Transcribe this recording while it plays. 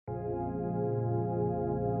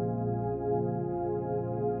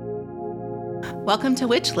Welcome to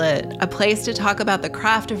Witchlit, a place to talk about the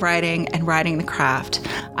craft of writing and writing the craft.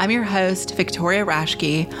 I'm your host, Victoria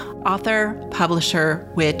Raschke, author,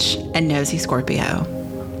 publisher, witch, and nosy Scorpio.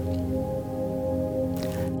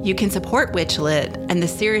 You can support Witchlit and the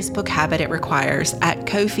serious book habit it requires at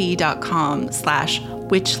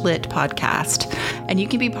ko-fi.com/witchlitpodcast. And you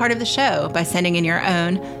can be part of the show by sending in your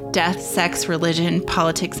own death, sex, religion,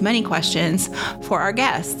 politics, money questions for our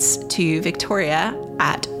guests to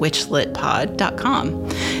victoria@witchlitpod.com.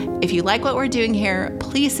 If you like what we're doing here,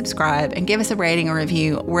 please subscribe and give us a rating or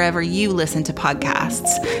review wherever you listen to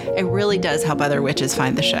podcasts. It really does help other witches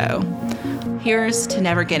find the show. Here's to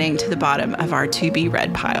never getting to the bottom of our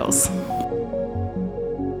to-be-read piles.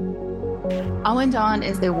 Awyn Dawn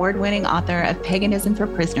is the award-winning author of Paganism for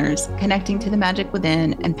Prisoners, Connecting to the Magic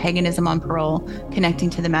Within, and Paganism on Parole,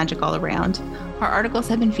 Connecting to the Magic All Around. Her articles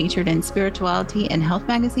have been featured in Spirituality and Health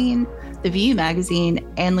magazine, The View magazine,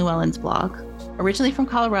 and Llewellyn's blog. Originally from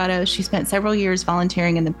Colorado, she spent several years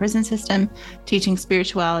volunteering in the prison system, teaching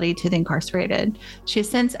spirituality to the incarcerated. She has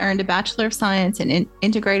since earned a Bachelor of Science in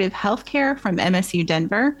Integrative Healthcare from MSU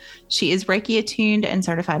Denver. She is Reiki attuned and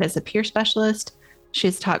certified as a peer specialist. She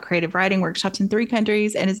has taught creative writing workshops in 3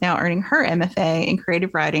 countries and is now earning her MFA in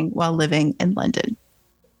creative writing while living in London.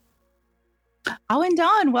 Awyn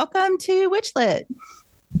Dawn, welcome to Witchlit.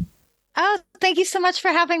 Oh, thank you so much for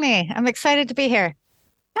having me. I'm excited to be here.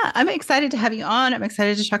 Yeah, I'm excited to have you on. I'm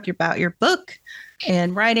excited to talk about your book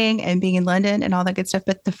and writing and being in London and all that good stuff.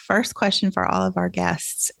 But the first question for all of our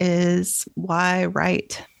guests is, why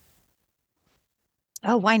write?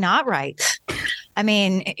 Oh, why not write? I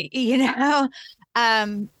mean,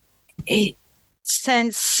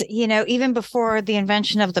 since, even before the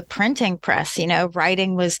invention of the printing press,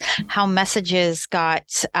 writing was how messages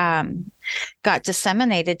got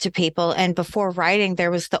disseminated to people. And before writing,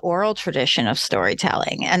 there was the oral tradition of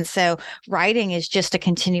storytelling. And so writing is just a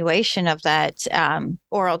continuation of that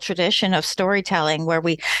oral tradition of storytelling where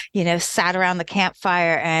we, sat around the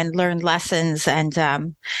campfire and learned lessons.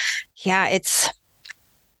 And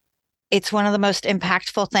it's one of the most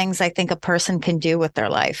impactful things I think a person can do with their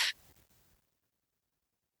life.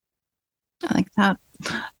 I like that.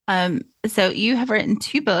 So you have written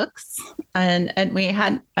 2 books, and we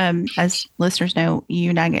had, as listeners know, you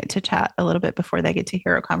and I get to chat a little bit before they get to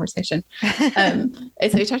hear a conversation. So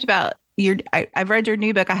we talked about I've read your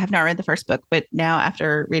new book. I have not read the first book, but now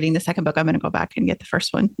after reading the second book, I'm going to go back and get the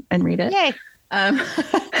first one and read it. Yay.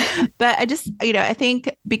 But I just, I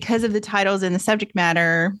think because of the titles and the subject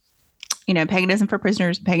matter, paganism for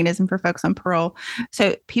prisoners, paganism for folks on parole.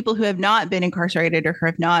 So people who have not been incarcerated or who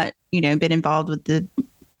have not, been involved with the,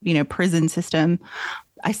 prison system,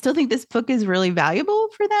 I still think this book is really valuable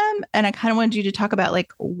for them. And I kind of wanted you to talk about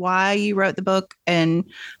why you wrote the book and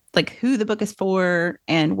who the book is for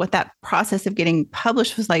and what that process of getting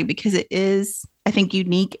published was like, because it is, I think,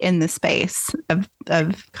 unique in the space of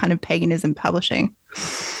kind of paganism publishing.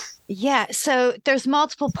 Yeah, so there's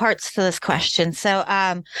multiple parts to this question. So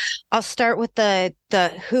I'll start with the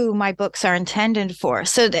who my books are intended for.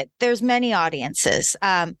 So that there's many audiences.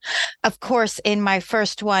 Of course, in my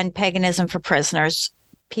first one, Paganism for Prisoners,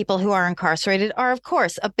 people who are incarcerated are, of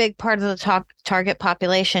course, a big part of the target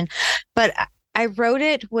population. But I wrote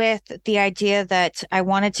it with the idea that I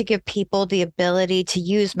wanted to give people the ability to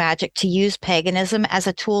use magic, to use paganism as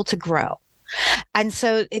a tool to grow. And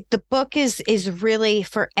so the book is really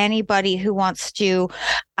for anybody who wants to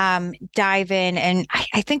dive in. And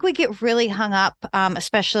I think we get really hung up,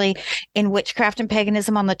 especially in witchcraft and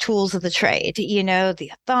paganism, on the tools of the trade,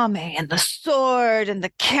 the athame and the sword and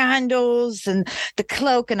the candles and the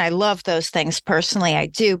cloak. And I love those things personally, I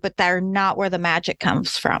do, but they're not where the magic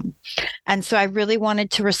comes from. And so I really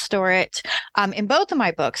wanted to restore it in both of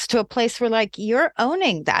my books to a place where you're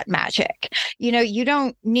owning that magic. You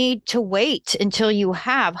don't need to wait until you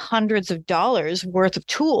have hundreds of dollars worth of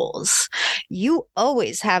tools. You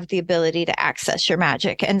always have the ability to access your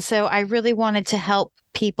magic. And so I really wanted to help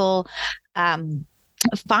people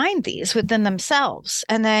find these within themselves.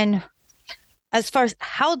 And then as far as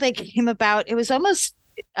how they came about, it was almost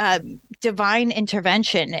divine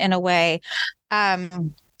intervention in a way.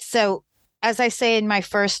 So as I say in my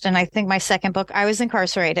first and I think my second book, I was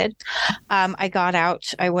incarcerated. I got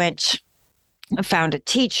out. I found a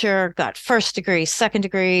teacher, got first degree, second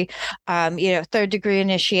degree, third degree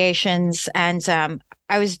initiations. And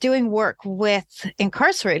I was doing work with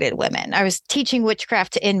incarcerated women. I was teaching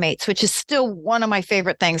witchcraft to inmates, which is still one of my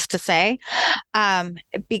favorite things to say,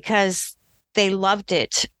 because they loved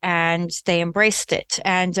it and they embraced it.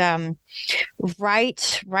 And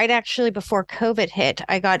right actually before COVID hit,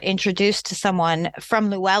 I got introduced to someone from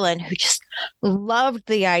Llewellyn who just loved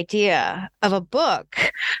the idea of a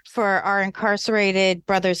book for our incarcerated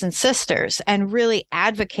brothers and sisters, and really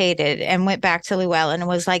advocated and went back to Llewellyn and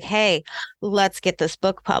was like, hey, let's get this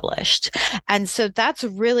book published. And so that's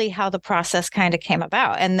really how the process kind of came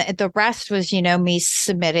about. And the rest was, me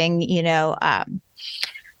submitting,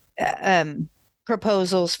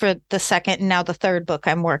 proposals for the second and now the third book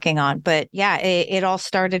I'm working on. But yeah, it all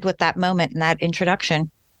started with that moment and that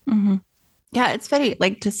introduction. Mm-hmm. Yeah, it's funny.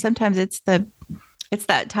 Like, just sometimes it's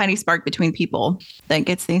that tiny spark between people that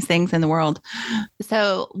gets these things in the world.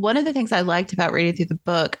 So one of the things I liked about reading through the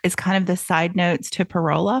book is kind of the side notes to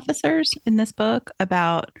parole officers in this book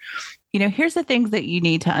about, here's the things that you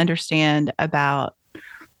need to understand about,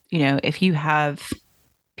 if you have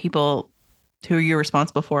people who you're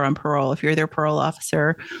responsible for on parole, if you're their parole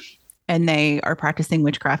officer and they are practicing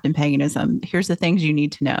witchcraft and paganism, here's the things you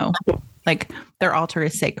need to know. Like, their altar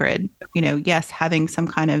is sacred. Yes, having some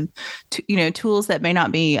kind of, tools that may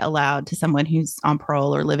not be allowed to someone who's on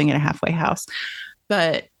parole or living in a halfway house.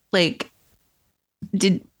 But like,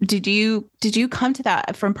 did you come to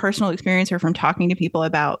that from personal experience or from talking to people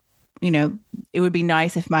about, it would be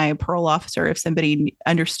nice if my parole officer, if somebody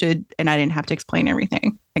understood and I didn't have to explain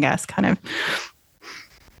everything, I guess, kind of.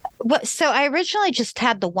 Well, so I originally just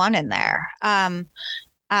had the one in there.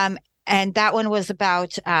 And that one was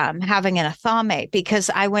about having an athame, because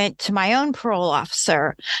I went to my own parole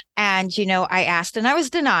officer and, I asked and I was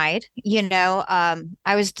denied, but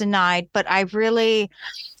I really,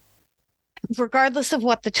 regardless of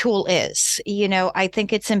what the tool is, I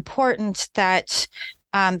think it's important that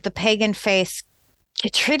the pagan faith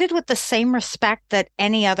get treated with the same respect that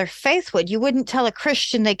any other faith would. You wouldn't tell a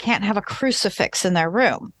Christian they can't have a crucifix in their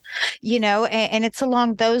room, and it's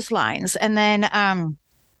along those lines. And then,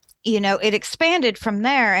 it expanded from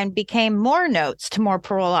there and became more notes to more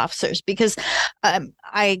parole officers, because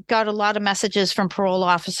I got a lot of messages from parole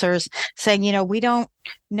officers saying, we don't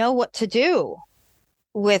know what to do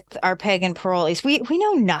with our pagan parolees. We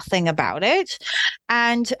know nothing about it.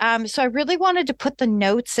 And so I really wanted to put the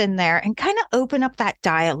notes in there and kind of open up that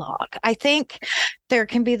dialogue. I think there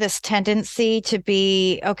can be this tendency to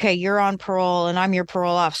be, okay, you're on parole and I'm your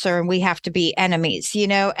parole officer and we have to be enemies,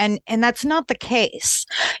 and that's not the case.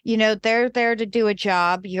 They're there to do a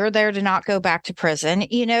job. You're there to not go back to prison.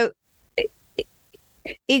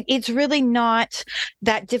 It's really not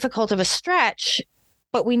that difficult of a stretch.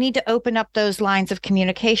 But we need to open up those lines of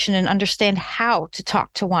communication and understand how to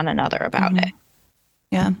talk to one another about it.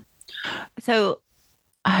 Yeah. So,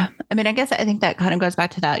 I guess I think that kind of goes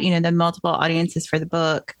back to that, the multiple audiences for the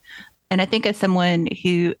book. And I think as someone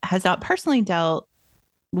who has not personally dealt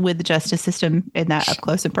with the justice system in that up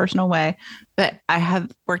close and personal way, but I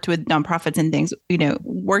have worked with nonprofits and things,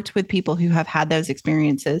 worked with people who have had those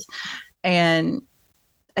experiences. And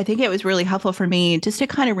I think it was really helpful for me just to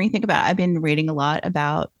kind of rethink about, I've been reading a lot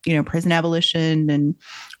about, prison abolition and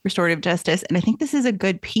restorative justice. And I think this is a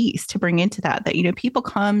good piece to bring into that, people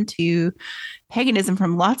come to paganism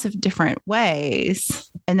from lots of different ways.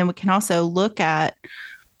 And then we can also look at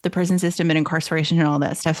the prison system and incarceration and all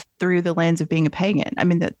that stuff through the lens of being a pagan.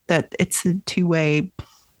 That it's a two-way,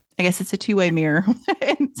 I guess it's a two-way mirror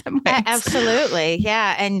in some ways. Absolutely.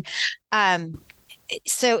 Yeah. And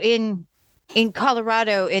so in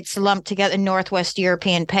Colorado, it's lumped together, Northwest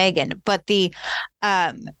European pagan, but the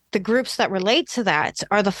groups that relate to that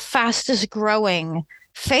are the fastest growing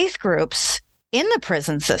faith groups in the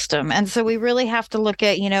prison system. And so we really have to look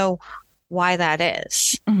at, why that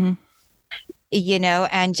is, and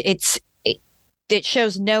it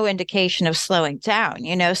shows no indication of slowing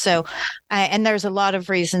down, so, and there's a lot of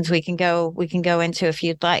reasons we can go into if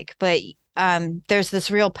you'd like, but there's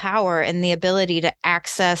this real power in the ability to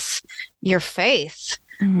access your faith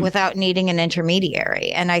without needing an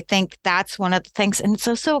intermediary. And I think that's one of the things. And it's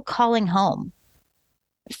also a calling home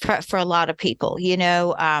for a lot of people.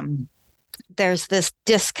 There's this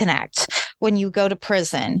disconnect when you go to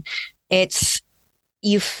prison.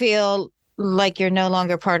 You feel like you're no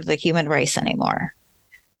longer part of the human race anymore,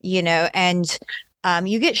 and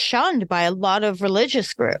you get shunned by a lot of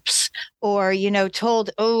religious groups, or, told,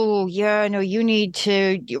 oh, yeah, no, you need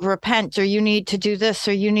to repent, or you need to do this,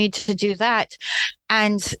 or you need to do that.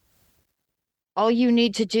 And all you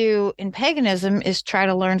need to do in paganism is try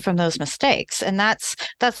to learn from those mistakes. And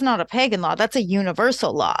that's not a pagan law. That's a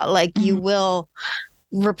universal law. Like you will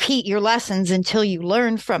repeat your lessons until you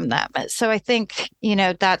learn from them. So I think,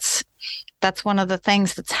 that's one of the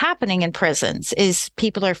things that's happening in prisons is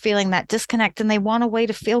people are feeling that disconnect and they want a way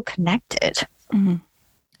to feel connected. Mm-hmm.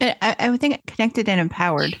 I would think connected and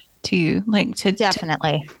empowered to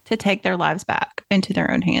definitely to take their lives back into their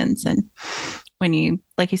own hands. And when you,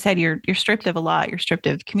 like you said, you're stripped of a lot. You're stripped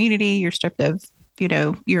of community. You're stripped of,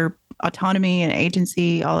 your autonomy and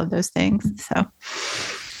agency, all of those things. So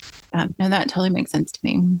no, that totally makes sense to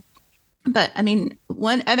me. But I mean,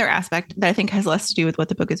 one other aspect that I think has less to do with what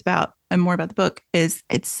the book is about and more about the book is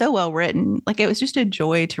it's so well written. Like, it was just a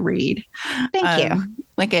joy to read. Thank you.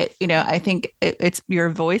 Like I think it's your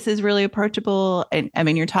voice is really approachable. And I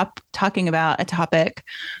mean, you're talking about a topic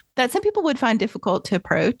that some people would find difficult to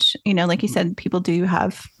approach. Like you said, people do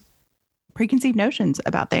have preconceived notions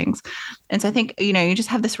about things. And so I think, you just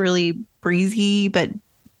have this really breezy, but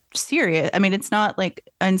serious. I mean, it's not like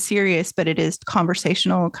unserious, but it is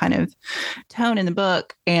conversational kind of tone in the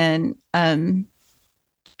book. And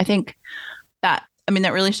I think that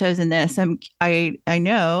really shows in this. I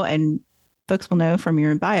know, and folks will know from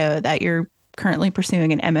your bio that you're currently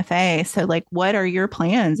pursuing an MFA. So like, what are your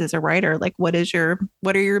plans as a writer? Like, what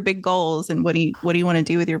are your big goals, and what do you want to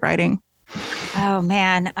do with your writing? Oh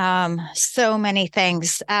man. So many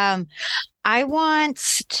things. I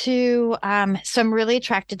want to, so I'm really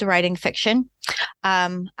attracted to writing fiction.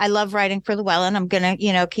 I love writing for Llewellyn. I'm going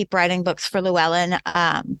to, keep writing books for Llewellyn.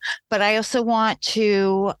 But I also want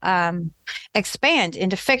to expand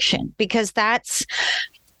into fiction, because that's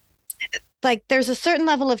like, there's a certain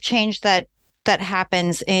level of change that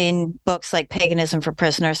happens in books like Paganism for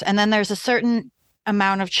Prisoners. And then there's a certain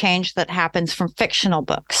amount of change that happens from fictional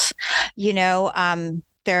books.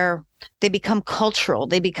 They become cultural,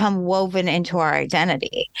 they become woven into our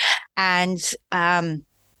identity. And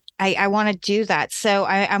I want to do that. So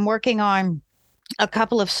I'm working on a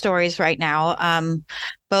couple of stories right now,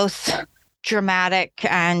 both dramatic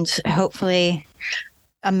and hopefully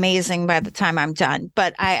amazing by the time I'm done.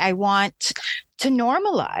 But I want to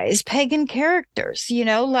normalize pagan characters,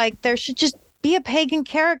 like there should just be a pagan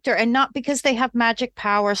character, and not because they have magic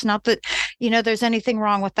powers, not that, there's anything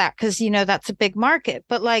wrong with that, because, that's a big market,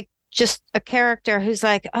 but like just a character who's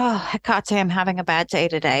like, oh, Hecate, I'm having a bad day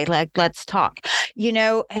today. Like, let's talk,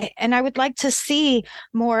 and I would like to see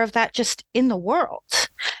more of that just in the world.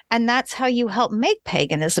 And that's how you help make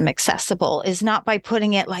paganism accessible, is not by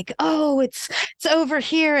putting it like, oh, it's over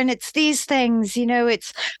here and it's these things,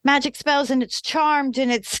 it's magic spells and it's charmed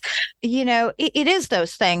and it's, it is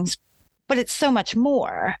those things, but it's so much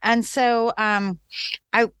more. And so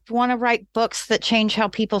I want to write books that change how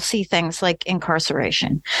people see things like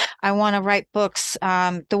incarceration. I want to write books.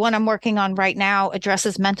 The one I'm working on right now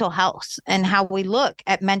addresses mental health and how we look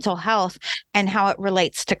at mental health and how it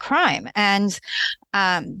relates to crime. And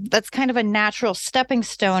that's kind of a natural stepping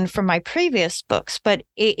stone from my previous books. But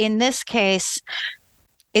in this case,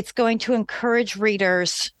 it's going to encourage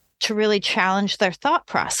readers to really challenge their thought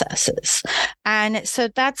processes. And so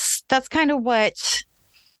that's kind of what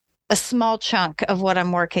a small chunk of what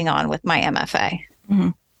I'm working on with my MFA. Mm-hmm.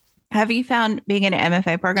 Have you found being in an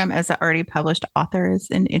MFA program as an already published author is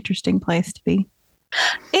an interesting place to be?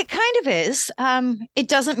 It kind of is. It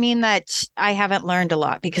doesn't mean that I haven't learned a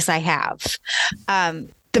lot, because I have.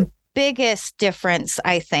 The biggest difference,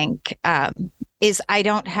 I think, is I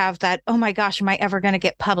don't have that, oh my gosh, am I ever going to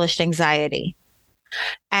get published anxiety?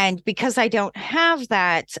 And because I don't have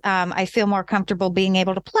that, I feel more comfortable being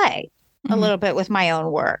able to play a little bit with my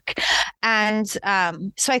own work. And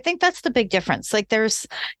so I think that's the big difference. Like, there's,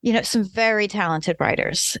 some very talented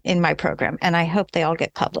writers in my program, and I hope they all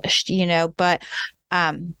get published, but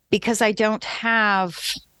because I don't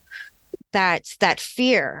have that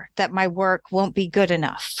fear that my work won't be good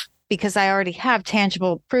enough, because I already have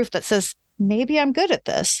tangible proof that says, maybe I'm good at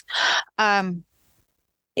this.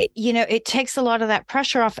 It takes a lot of that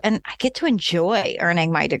pressure off, and I get to enjoy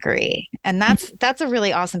earning my degree. And that's a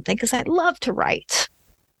really awesome thing, because I love to write.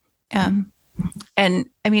 And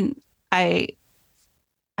I mean,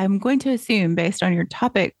 I'm going to assume, based on your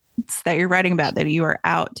topics that you're writing about, that you are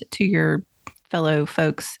out to your fellow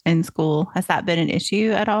folks in school. Has that been an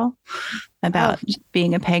issue at all about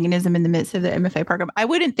being a paganism in the midst of the MFA program? I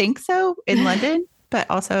wouldn't think so in London, but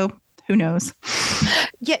also, who knows?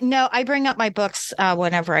 Yeah, no, I bring up my books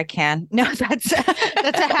whenever I can. No, that's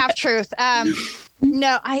a half truth.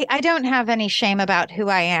 No, I don't have any shame about who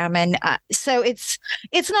I am. And so it's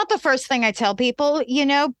not the first thing I tell people,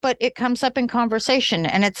 but it comes up in conversation,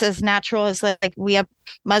 and it's as natural as like we have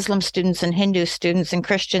Muslim students and Hindu students and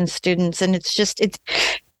Christian students. And it's just,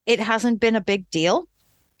 it hasn't been a big deal.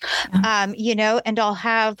 And I'll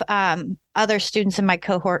have other students in my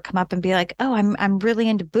cohort come up and be like, "Oh, I'm really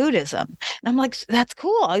into Buddhism." And I'm like, "That's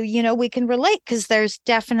cool. We can relate because there's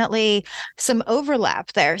definitely some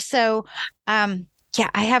overlap there." So, yeah,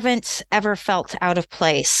 I haven't ever felt out of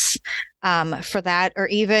place for that, or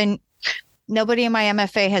even nobody in my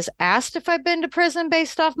MFA has asked if I've been to prison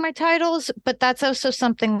based off my titles, but that's also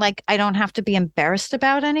something like I don't have to be embarrassed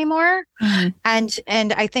about anymore. Mm-hmm.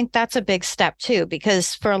 And I think that's a big step too,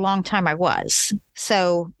 because for a long time I was.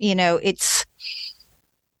 So, it's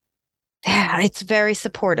very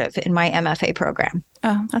supportive in my MFA program.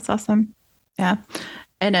 Oh, that's awesome. Yeah.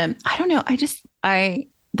 And I don't know.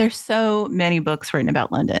 There's so many books written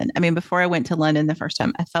about London. I mean, before I went to London the first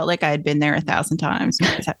time, I felt like I had been there 1,000 times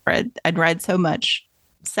because I'd read so much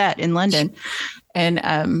set in London. And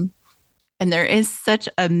there is such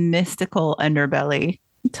a mystical underbelly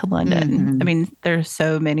to London. Mm-hmm. I mean, there's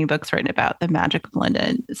so many books written about the magic of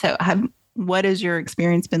London. So what has your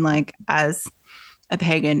experience been like as a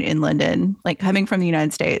pagan in London, like coming from the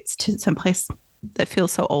United States to some place that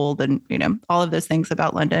feels so old and, all of those things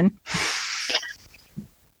about London?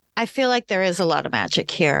 I feel like there is a lot of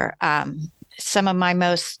magic here. Some of my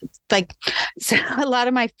a lot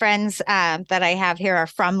of my friends that I have here are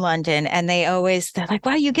from London, and they're like,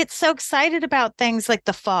 wow, you get so excited about things like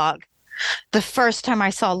the fog. The first time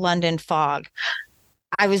I saw London fog,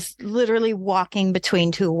 I was literally walking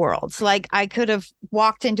between two worlds. Like I could have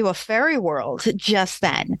walked into a fairy world just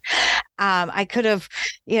then. I could have,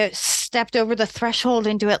 stepped over the threshold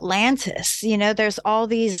into Atlantis. There's all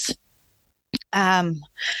these and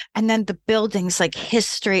then the buildings, like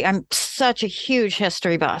history. I'm such a huge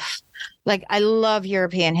history buff. Like I love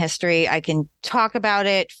European history. I can talk about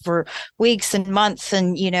it for weeks and months,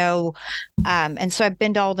 and and so I've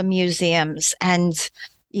been to all the museums, and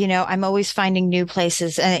I'm always finding new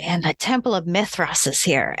places. And the Temple of Mithras is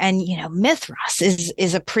here, and Mithras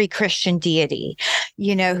is a pre-Christian deity,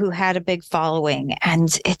 who had a big following,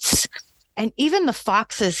 and even the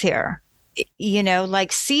foxes here.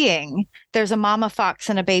 Like seeing there's a mama fox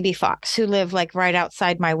and a baby fox who live like right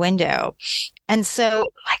outside my window. And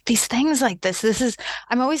so like these things like this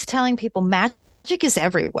I'm always telling people magic is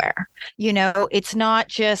everywhere. It's not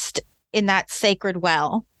just in that sacred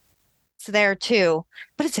well. It's there too,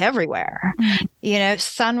 but it's everywhere. Mm-hmm.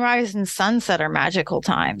 Sunrise and sunset are magical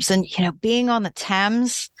times. And, being on the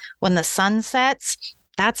Thames when the sun sets,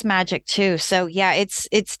 that's magic too. So yeah,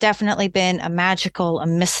 it's definitely been a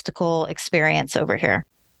mystical experience over here.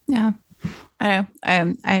 Yeah, I know.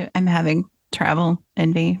 I'm having travel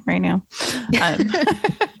envy right now.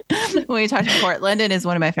 When we talked before, London is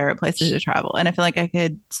one of my favorite places to travel, and I feel like I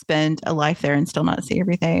could spend a life there and still not see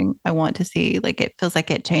everything I want to see. Like it feels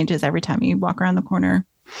like it changes every time you walk around the corner.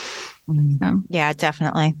 Yeah,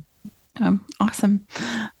 definitely. Awesome.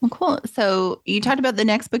 Well, cool. So you talked about the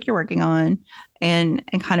next book you're working on and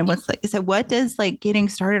kind of what's like, so what does like getting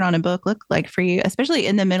started on a book look like for you, especially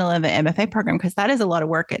in the middle of an MFA program? Because that is a lot of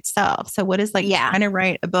work itself. So what is trying to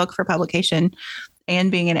write a book for publication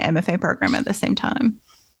and being in an MFA program at the same time?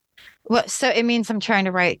 Well, so it means I'm trying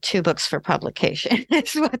to write 2 books for publication.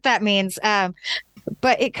 That's what that means.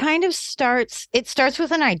 But it kind of starts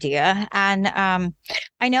with an idea. And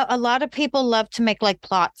I know a lot of people love to make like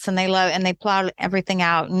plots, and they plot everything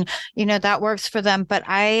out, and, that works for them. But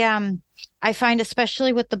I find,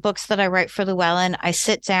 especially with the books that I write for Llewellyn, I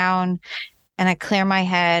sit down and I clear my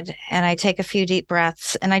head and I take a few deep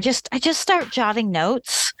breaths, and I just start jotting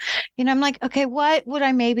notes. I'm like, okay, what would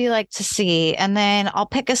I maybe like to see? And then I'll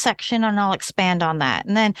pick a section and I'll expand on that.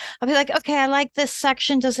 And then I'll be like, okay, I like this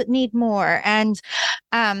section. Does it need more? And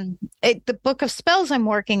the book of spells I'm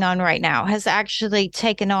working on right now has actually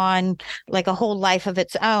taken on like a whole life of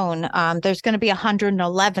its own. There's going to be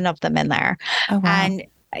 111 of them in there. Oh, wow. And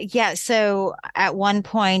yeah. So at one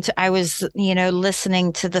point I was,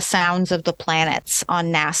 listening to the sounds of the planets on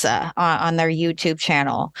NASA on their YouTube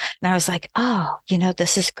channel. And I was like, oh,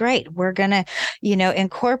 this is great. We're going to,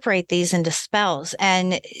 incorporate these into spells.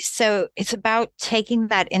 And so it's about taking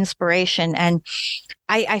that inspiration. And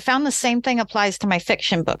I found the same thing applies to my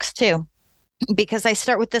fiction books too, because I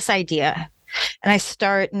start with this idea. And I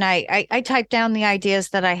type down the ideas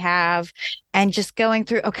that I have and just going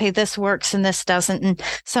through, okay, this works and this doesn't. And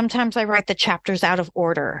sometimes I write the chapters out of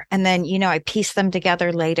order, and then, I piece them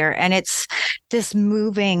together later. And it's this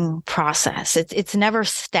moving process. It's never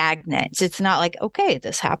stagnant. It's not like, okay,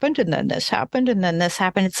 this happened and then this happened and then this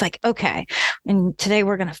happened. It's like, okay, and today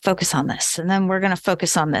we're going to focus on this, and then we're going to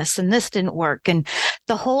focus on this, and this didn't work. And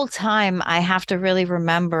the whole time I have to really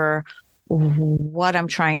remember what I'm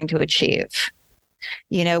trying to achieve.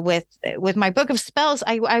 With my book of spells,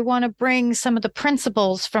 I want to bring some of the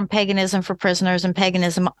principles from paganism for prisoners and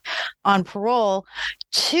paganism on parole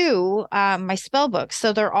to my spell books.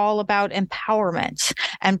 So they're all about empowerment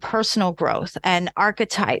and personal growth and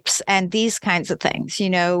archetypes and these kinds of things,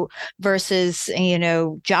 versus,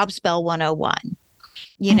 job spell 101,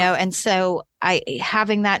 and so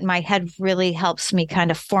having that in my head really helps me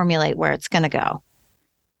kind of formulate where it's going to go.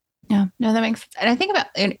 Yeah, no, that makes sense. And I think about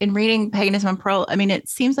in reading Paganism on Parole, I mean, it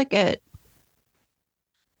seems like I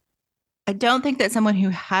don't think that someone who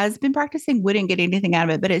has been practicing wouldn't get anything out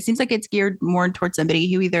of it, but it seems like it's geared more towards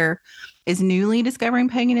somebody who either is newly discovering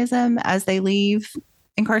paganism as they leave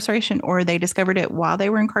incarceration or they discovered it while they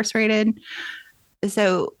were incarcerated.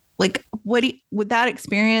 So like, would that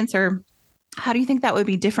experience, or how do you think that would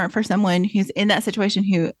be different for someone who's in that situation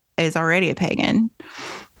who is already a pagan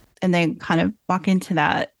and they kind of walk into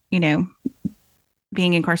that,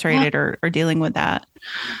 being incarcerated or dealing with that?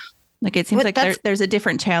 Like, it seems like there's a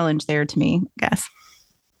different challenge there to me, I guess.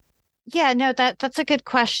 Yeah, no, that's a good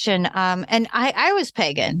question. And I was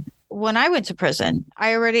pagan when I went to prison.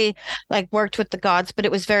 I already worked with the gods, but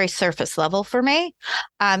it was very surface level for me.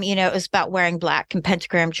 It was about wearing black and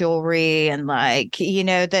pentagram jewelry and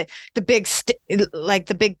the big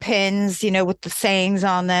the big pins, with the sayings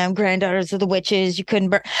on them, granddaughters of the witches, you couldn't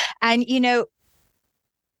burn. And,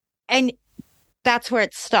 and that's where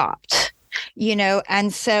it stopped,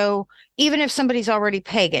 and so even if somebody's already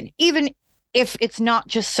pagan, even if it's not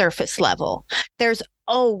just surface level, there's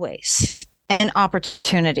always an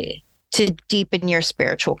opportunity to deepen your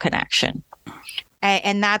spiritual connection.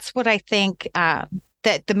 And that's what I think that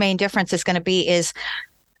the main difference is going to be, is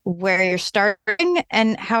where you're starting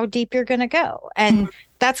and how deep you're going to go. And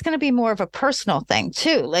that's going to be more of a personal thing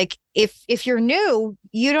too. Like if you're new,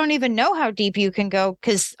 you don't even know how deep you can go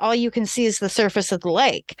because all you can see is the surface of the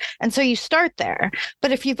lake. And so you start there.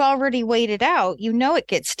 But if you've already waded out, it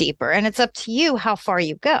gets deeper, and it's up to you how far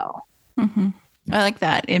you go. Mm-hmm. I like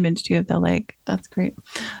that image too of the lake. That's great.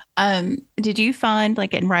 Did you find,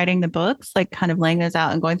 in writing the books, kind of laying those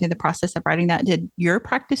out and going through the process of writing that, did your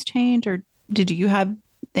practice change, or did you have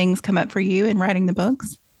things come up for you in writing the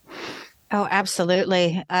books? Oh,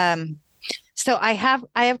 absolutely. So I have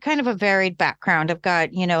kind of a varied background. I've got,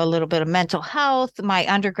 a little bit of mental health. My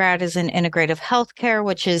undergrad is in integrative healthcare,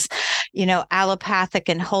 which is, allopathic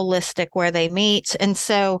and holistic where they meet. And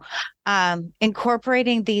so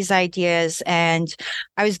incorporating these ideas, and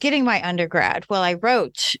I was getting my undergrad. Well, I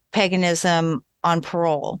wrote Paganism on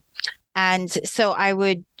Parole. And so I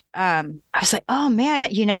was like, oh man,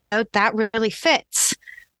 that really fits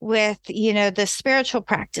with, the spiritual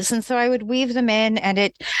practice. And so I would weave them in,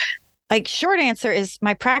 and short answer is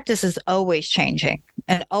my practice is always changing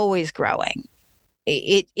and always growing.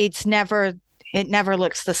 It never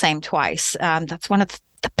looks the same twice. That's one of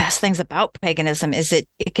the best things about paganism, is it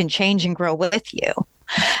can change and grow with you.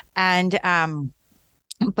 And,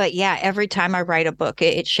 but yeah, every time I write a book,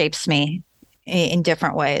 it shapes me in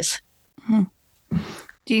different ways. Hmm.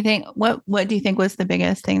 Do you think, what do you think was the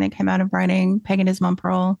biggest thing that came out of writing Paganism on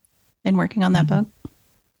Parole and working on that book?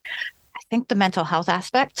 I think the mental health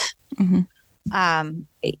aspect. Mm-hmm.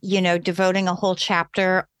 Devoting a whole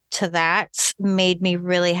chapter to that made me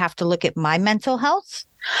really have to look at my mental health.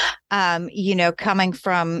 Coming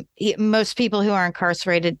from, most people who are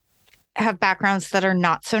incarcerated have backgrounds that are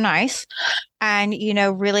not so nice, and,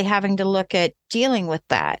 really having to look at dealing with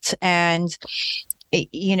that. And,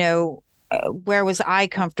 where was I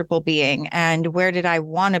comfortable being, and where did I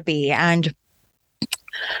want to be? And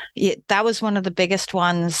that was one of the biggest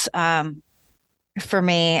ones for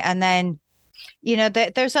me. And then,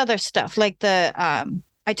 there's other stuff like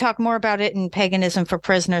I talk more about it in Paganism for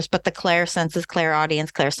Prisoners, but the clairsenses,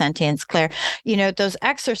 clairaudience, clairsentience, those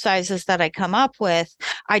exercises that I come up with,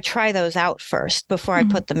 I try those out first before I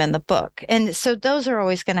put them in the book. And so those are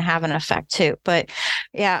always going to have an effect too. But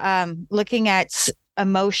yeah, looking at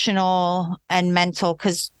emotional and mental,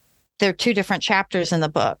 because they're two different chapters in the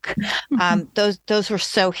book. Those were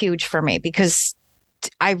so huge for me because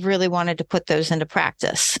I really wanted to put those into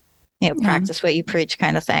practice, practice what you preach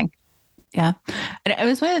kind of thing. Yeah. And it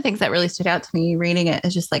was one of the things that really stood out to me reading it,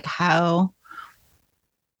 is just how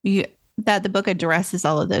that the book addresses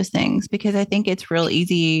all of those things, because I think it's real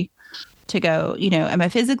easy to go, am I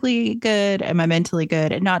physically good? Am I mentally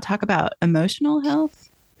good? And not talk about emotional health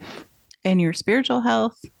and your spiritual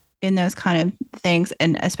health in those kind of things.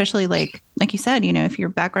 And especially like you said, if your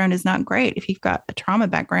background is not great, if you've got a trauma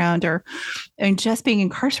background, and just being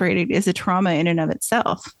incarcerated is a trauma in and of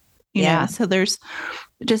itself. You know? So there's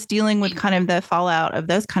just dealing with kind of the fallout of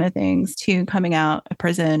those kind of things too, coming out of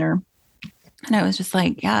prison, and I was just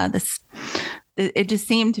like, yeah, this it just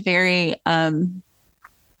seemed very, like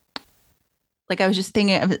I was just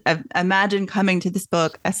thinking of imagine coming to this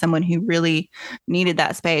book as someone who really needed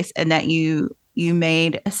that space, and that you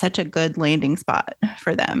made such a good landing spot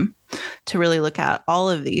for them to really look at all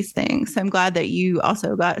of these things. So I'm glad that you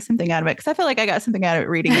also got something out of it, because I feel like I got something out of it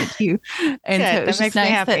reading it too. And so it was just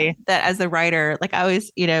nice that as a writer, like I always,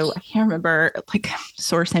 I can't remember, like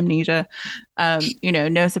source amnesia,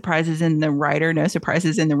 no surprises in the writer, no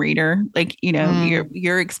surprises in the reader. Like,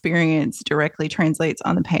 your experience directly translates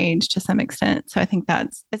on the page to some extent. So I think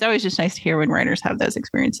it's always just nice to hear when writers have those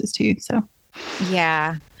experiences too. So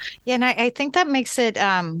yeah. And I think that makes it,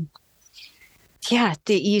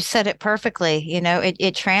 you said it perfectly.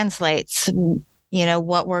 It translates,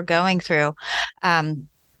 what we're going through, and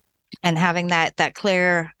having that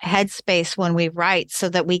clear headspace when we write, so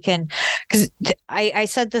that we can, because I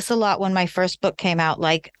said this a lot when my first book came out,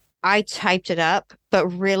 like I typed it up, but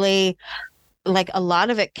really like a lot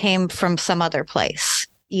of it came from some other place.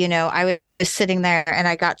 I was sitting there and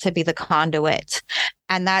I got to be the conduit.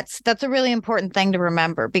 And that's a really important thing to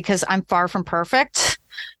remember, because I'm far from perfect,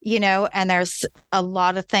 and there's a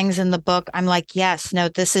lot of things in the book I'm like, yes, no,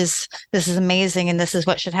 this is amazing, and this is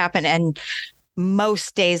what should happen. And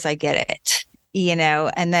most days I get it,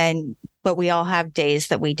 and then, but we all have days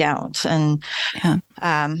that we don't. And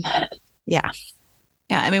yeah.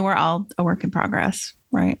 I mean, we're all a work in progress,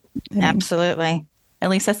 right? Absolutely. At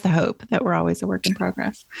least that's the hope, that we're always a work in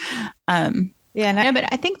progress. But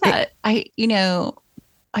I think that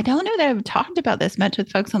I don't know that I've talked about this much with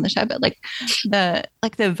folks on the show, but like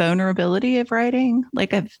the vulnerability of writing,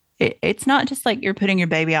 like it's not just like you're putting your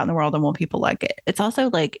baby out in the world and want people like it. It's also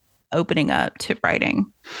like opening up to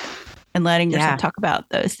writing and letting yourself talk about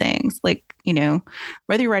those things. Like,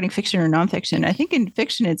 whether you're writing fiction or nonfiction, I think in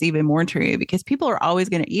fiction, it's even more true, because people are always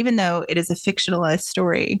going to, even though it is a fictionalized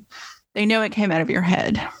story, they know it came out of your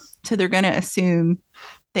head. So they're going to assume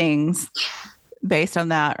things based on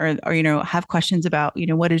that, or have questions about,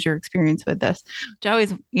 what is your experience with this? Which I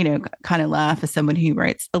always, kind of laugh as someone who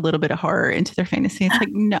writes a little bit of horror into their fantasy. It's like,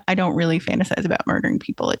 no, I don't really fantasize about murdering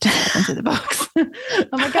people. It just happens in the books.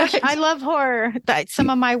 Oh my gosh, I love horror. Some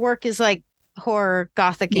of my work is like horror,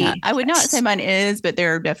 gothic-y. Yeah, I would not say mine is, but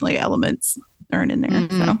there are definitely elements thrown in there.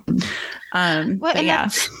 Mm-hmm. So, but yeah,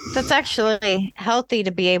 that's actually healthy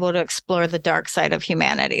to be able to explore the dark side of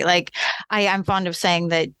humanity. Like I'm fond of saying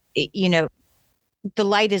that, the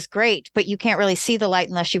light is great, but you can't really see the light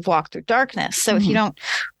unless you've walked through darkness. So if you don't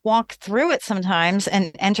walk through it sometimes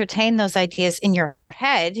and entertain those ideas in your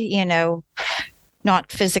head,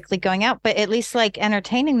 not physically going out, but at least like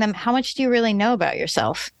entertaining them, how much do you really know about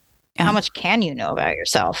yourself? Yeah. How much can you know about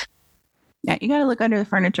yourself? Yeah, you got to look under the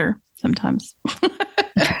furniture sometimes.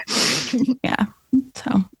 Yeah.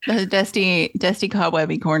 So the dusty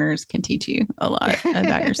cobwebby corners can teach you a lot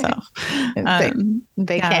about yourself.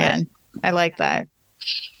 They can. I like that.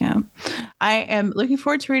 Yeah. I am looking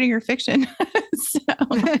forward to reading your fiction.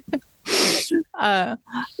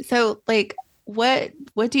 So like, what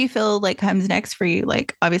do you feel like comes next for you?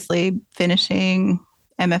 Like, obviously finishing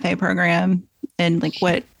MFA program, and like,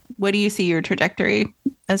 what do you see your trajectory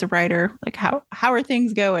as a writer? Like, how are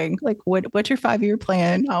things going? Like, what's your 5-year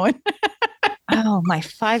plan, Awyn? Oh, my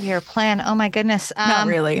 5-year plan. Oh my goodness. Not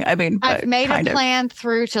really. I mean, I've made a plan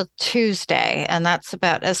through till Tuesday, and that's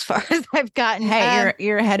about as far as I've gotten. Hey,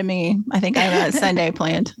 you're ahead of me. I think I have a Sunday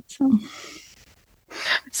planned.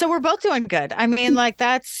 So we're both doing good. I mean, like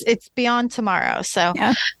it's beyond tomorrow. So,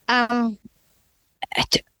 yeah.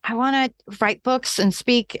 I want to write books and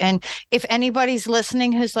speak. And if anybody's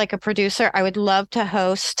listening who's like a producer, I would love to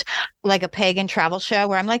host like a pagan travel show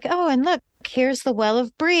where I'm like, oh, and look, here's the Well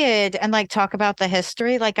of Breed, and like talk about the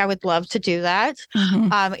history. Like I would love to do that.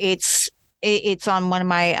 Mm-hmm. It's on one of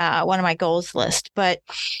my goals list, but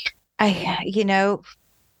the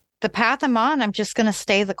path I'm on, I'm just going to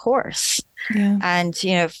stay the course, and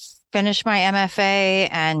finish my MFA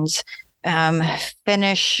and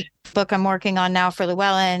finish book I'm working on now for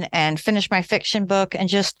Llewellyn, and finish my fiction book, and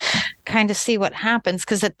just kind of see what happens.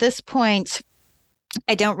 Because at this point,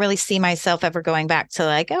 I don't really see myself ever going back to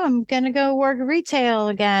like, oh, I'm going to go work retail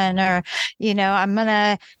again, or, I'm going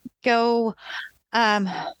to go,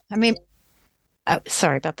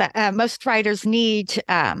 sorry about that. Most writers need to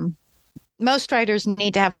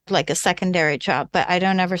have like a secondary job, but I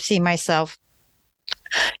don't ever see myself,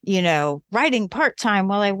 writing part-time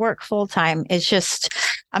while I work full-time. It's just,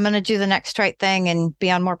 I'm going to do the next right thing and be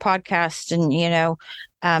on more podcasts and,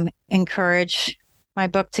 encourage my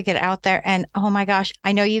book to get out there. And oh my gosh,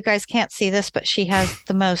 I know you guys can't see this, but she has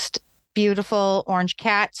the most beautiful orange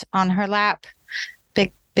cat on her lap.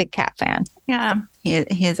 big cat fan. Yeah. He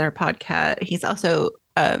is our podcast. He's also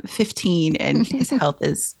 15 and his health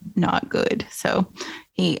is not good. So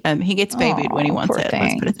he gets babied when he wants it.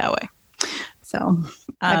 Let's put it that way. So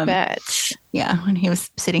I bet. Yeah, when he was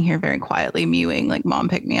sitting here very quietly mewing like mom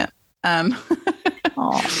picked me up.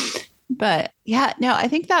 But yeah, no, I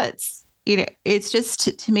think that's, it's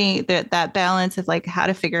just to me that balance of like how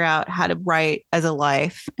to figure out how to write as a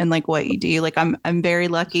life and like what you do. Like I'm very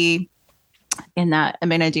lucky in that. I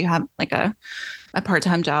mean, I do have like a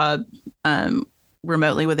part-time job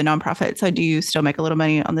remotely with a nonprofit. So I do still make a little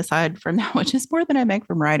money on the side from that, which is more than I make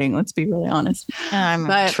from writing. Let's be really honest.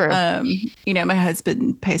 But, true. My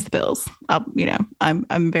husband pays the bills.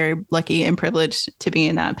 I'm very lucky and privileged to be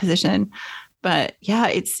in that position. But yeah,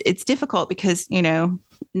 it's difficult because,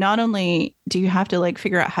 not only do you have to like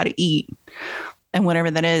figure out how to eat and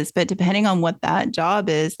whatever that is, but depending on what that job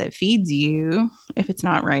is that feeds you, if it's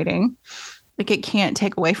not writing, like it can't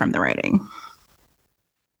take away from the writing.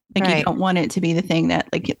 Like you don't want it to be the thing that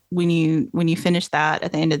like when you finish that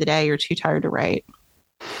at the end of the day, you're too tired to write.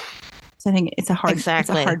 So I think it's a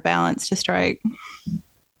hard balance to strike.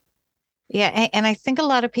 Yeah. And I think a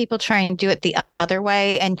lot of people try and do it the other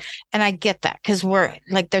way. And I get that because we're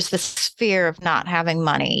like, there's this fear of not having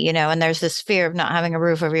money, and there's this fear of not having a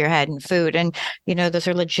roof over your head and food. And, those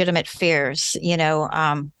are legitimate fears,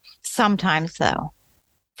 sometimes though,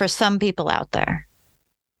 for some people out there,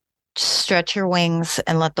 just stretch your wings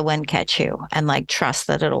and let the wind catch you and like trust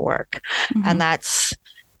that it'll work. Mm-hmm. And that's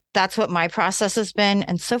what my process has been.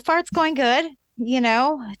 And so far it's going good.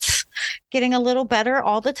 It's getting a little better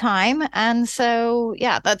all the time. And so,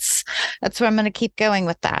 yeah, that's where I'm going to keep going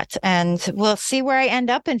with that. And we'll see where I end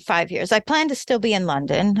up in 5 years. I plan to still be in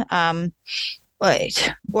London.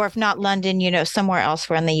 Or if not London, somewhere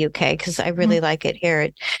elsewhere in the UK, because I really like it here.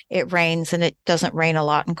 It rains and it doesn't rain a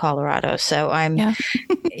lot in Colorado. So I'm, and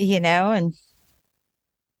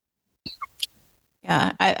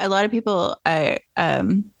yeah, a lot of people,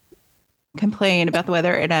 complain about the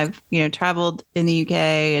weather, and I've traveled in the UK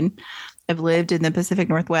and I've lived in the Pacific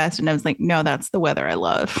Northwest, and I was like, no, that's the weather I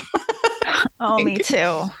love. Oh, me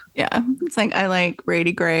too. Yeah, it's like I like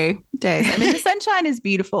rainy gray days. I mean, the sunshine is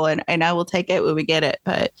beautiful, and I will take it when we get it,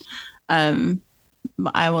 but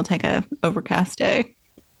I will take a overcast day.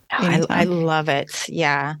 I love it.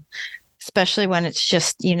 Yeah, especially when it's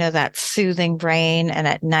just that soothing rain and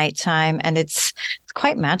at nighttime, and it's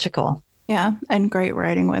quite magical. Yeah, and great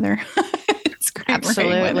writing weather. It's great.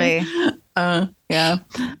 Absolutely. Yeah.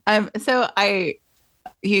 So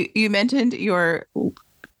you mentioned your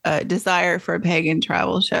desire for a pagan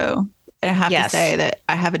travel show. And I have to say that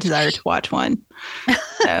I have a desire to watch one.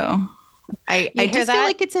 So I just feel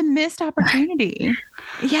like it's a missed opportunity.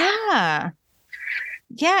 Yeah.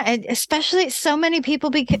 Yeah. And especially so many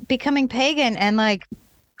people becoming pagan and like,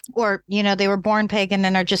 or, they were born pagan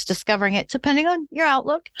and are just discovering it, depending on your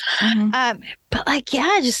outlook. Mm-hmm. But like,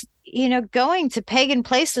 yeah, just, going to pagan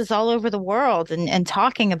places all over the world and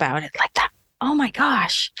talking about it like that. Oh my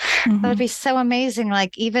gosh, that would be so amazing.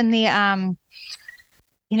 Like even the,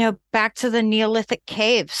 back to the Neolithic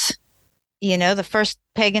caves, the first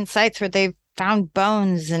pagan sites where they found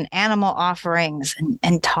bones and animal offerings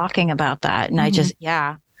and talking about that. And I just,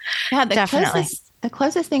 definitely. The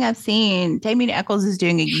closest thing I've seen, Damien Eccles is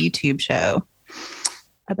doing a YouTube show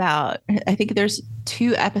about, I think there's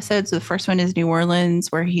 2 episodes. The first one is New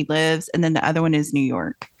Orleans, where he lives, and then the other one is New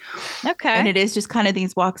York. Okay. And it is just kind of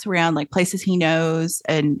these walks around like places he knows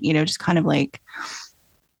and, just kind of like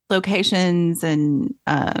locations and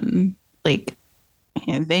like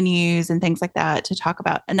venues and things like that to talk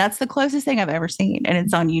about. And that's the closest thing I've ever seen. And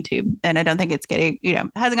it's on YouTube. And I don't think it's getting,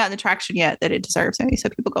 hasn't gotten the traction yet that it deserves. So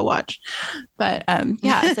people go watch. But so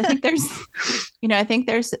I think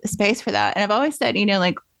there's space for that. And I've always said,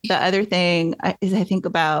 like the other thing I think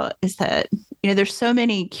about is that, there's so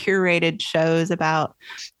many curated shows about,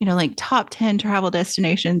 like top 10 travel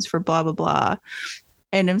destinations for blah, blah, blah.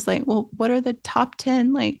 And I was like, well, what are the top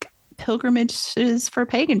 10 like pilgrimages for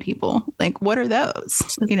pagan people? Like, what are those?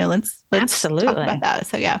 Let's Absolutely talk about that.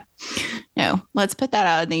 So yeah, let's put that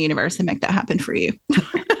out in the universe and make that happen for you.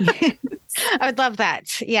 I would love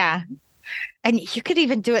that. Yeah. And you could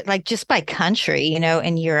even do it like just by country,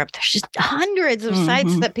 in Europe. There's just hundreds of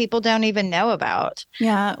sites that people don't even know about.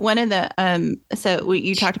 Yeah. One of the,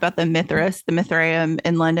 you talked about the Mithraeum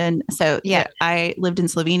in London. So yeah, I lived in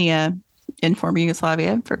Slovenia, in former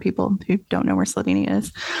Yugoslavia, for people who don't know where Slovenia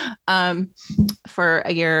is, for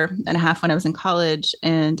a year and a half when I was in college,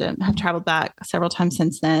 and have traveled back several times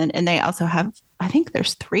since then. And they also have, I think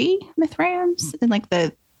there's 3 Mithraeums in like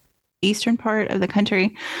the eastern part of the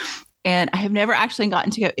country. And I have never actually gotten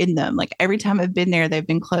to go in them. Like every time I've been there, they've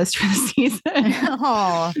been closed for the season.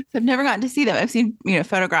 Oh, So I've never gotten to see them. I've seen,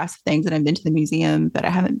 photographs of things and I've been to the museum, but I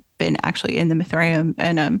haven't been actually in the Mithraeum.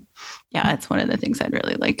 And yeah, it's one of the things I'd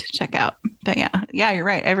really like to check out. But yeah, you're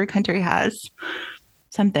right. Every country has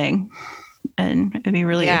something. And it'd be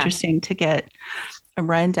really interesting to get a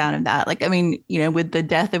rundown of that. Like, I mean, with the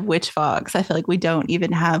death of witch fox, I feel like we don't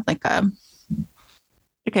even have like a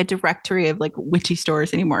directory of like witchy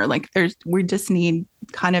stores anymore. Like we just need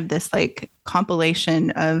kind of this like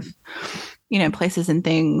compilation of, places and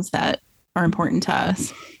things that are important to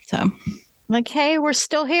us. So like, hey, we're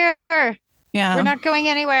still here. Yeah. We're not going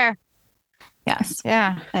anywhere. Yes.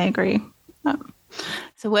 Yeah. I agree.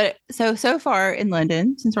 So far in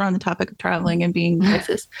London, since we're on the topic of traveling and being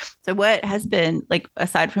places, so what has been like,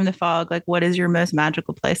 aside from the fog, like what is your most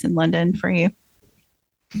magical place in London for you?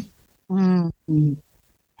 Man,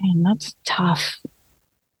 that's tough.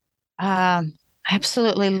 I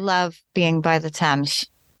absolutely love being by the Thames.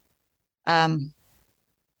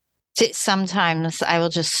 Sometimes I will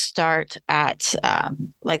just start at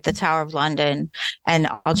like the Tower of London, and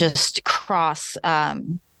I'll just cross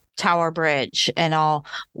Tower Bridge, and I'll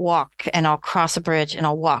walk, and I'll cross a bridge, and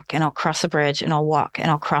I'll walk, and I'll cross a bridge, and I'll walk, and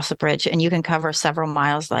I'll cross a bridge, and you can cover several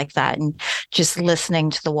miles like that, and just listening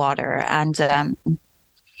to the water. And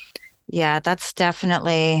yeah, it's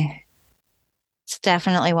definitely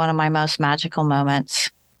one of my most magical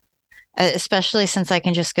moments, especially since I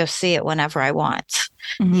can just go see it whenever I want.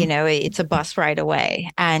 Mm-hmm. It's a bus ride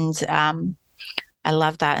away, and I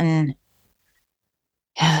love that. And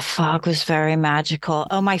yeah, the fog was very magical.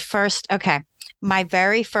 Oh, my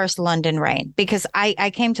very first London rain, because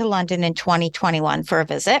I came to London in 2021 for a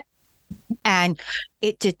visit, and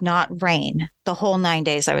it did not rain the whole 9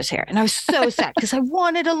 days I was here. And I was so sad because I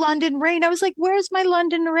wanted a London rain. I was like, where's my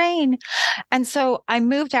London rain? And so I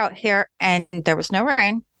moved out here, and there was no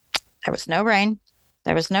rain. There was no rain.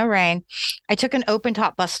 There was no rain. I took an open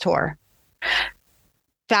top bus tour.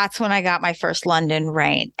 That's when I got my first London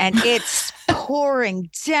rain, and it's pouring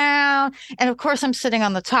down. And of course, I'm sitting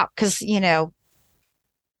on the top because,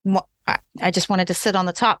 I just wanted to sit on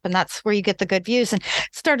the top, and that's where you get the good views. And it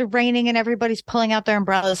started raining, and everybody's pulling out their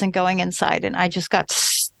umbrellas and going inside. And I just got to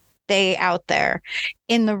stay out there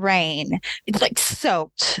in the rain. It's like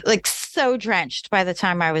soaked, like so drenched by the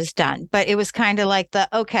time I was done. But it was kind of like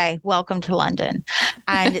okay, welcome to London.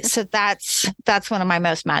 And so that's one of my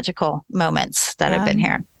most magical moments that I've been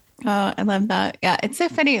here. Oh, I love that. Yeah, it's so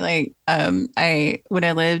funny. Like, when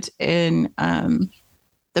I lived in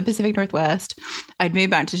the Pacific Northwest, I'd moved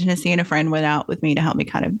back to Tennessee, and a friend went out with me to help me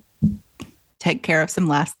kind of take care of some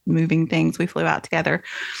last moving things. We flew out together,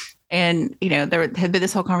 and there had been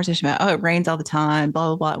this whole conversation about, it rains all the time,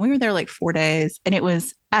 blah blah blah. We were there like 4 days, and it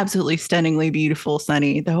was absolutely stunningly beautiful,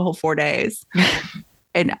 sunny the whole 4 days.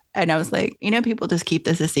 And I was like, people just keep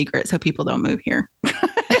this a secret so people don't move here.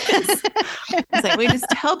 It's like, we just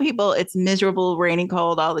tell people it's miserable, raining,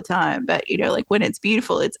 cold all the time. But, like when it's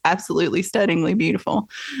beautiful, it's absolutely stunningly beautiful.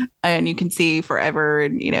 And you can see forever.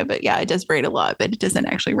 And, but yeah, it does rain a lot, but it doesn't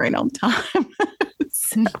actually rain all the time.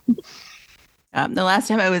 So, the last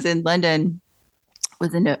time I was in London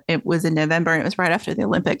was in November, and it was right after the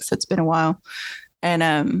Olympics. So it's been a while.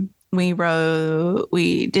 And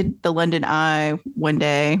we did the London Eye one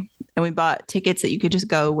day, and we bought tickets that you could just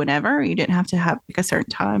go whenever. You didn't have to have like a certain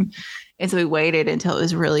time. And so we waited until it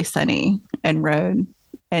was really sunny and rode,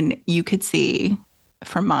 and you could see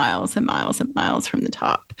for miles and miles and miles from the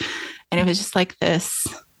top. And it was just like this,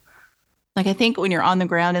 like, I think when you're on the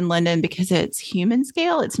ground in London, because it's human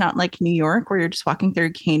scale, it's not like New York where you're just walking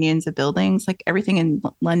through canyons of buildings. Like everything in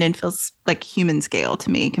London feels like human scale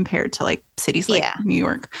to me compared to like cities like New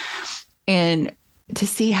York. And to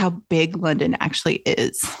see how big London actually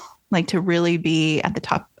is, like to really be at the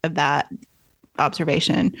top of that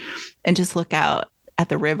observation and just look out at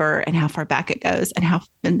the river and how far back it goes, and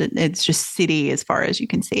it's just city as far as you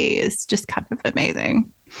can see, is just kind of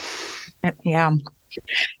amazing. Yeah.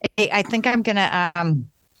 I think I'm going to, I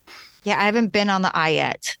haven't been on the Eye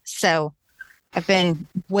yet. So I've been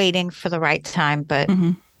waiting for the right time, but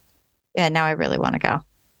yeah, now I really want to go.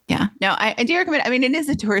 Yeah, no, I do recommend. I mean, it is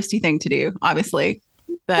a touristy thing to do, obviously,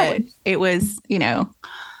 but it was,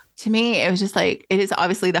 to me, it was just like, it is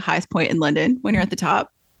obviously the highest point in London when you're at the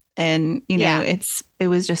top. And, it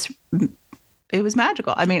was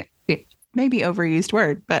magical. I mean, it may be overused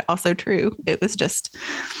word, but also true. It was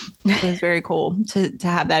very cool to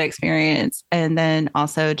have that experience. And then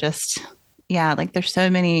also just, like there's so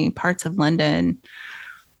many parts of London.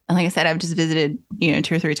 And like I said, I've just visited, 2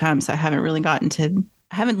 or 3 times. So I haven't really I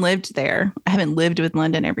haven't lived there. I haven't lived with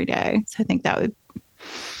London every day. So I think that would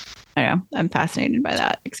I know. I'm fascinated by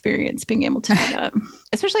that experience, being able to do that,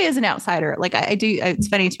 especially as an outsider. Like I do. It's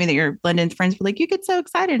funny to me that your London friends were like, "You get so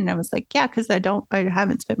excited," and I was like, "Yeah, because I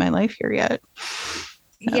haven't spent my life here yet."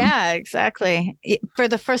 So. Yeah, exactly. For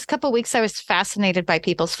the first couple of weeks, I was fascinated by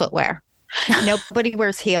people's footwear. Nobody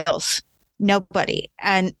wears heels. Nobody.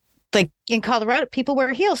 And like in Colorado, people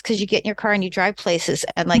wear heels because you get in your car and you drive places.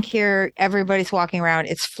 And like here, everybody's walking around.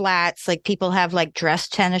 It's flats. Like people have like dress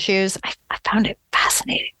tennis shoes. I found it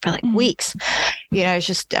fascinating for like weeks. You know, it's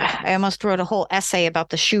just, I almost wrote a whole essay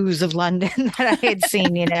about the shoes of London that I had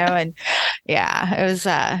seen, you know, and yeah, it was,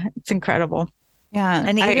 it's incredible. Yeah.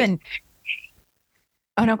 And even,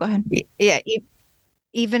 oh no, go ahead. Yeah.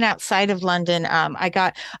 Even outside of London,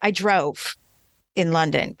 I drove in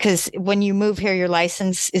London because when you move here, your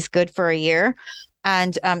license is good for a year.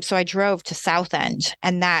 And so I drove to Southend,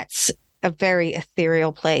 and that's a very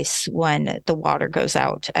ethereal place when the water goes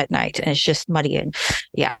out at night and it's just muddy. And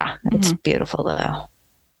yeah, it's beautiful though.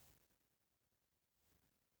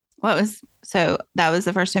 So that was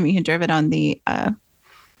the first time you had driven on the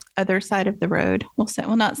other side of the road.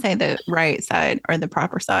 We'll not say the right side or the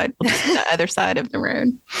proper side. We'll just say the other side of the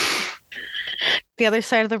road. The other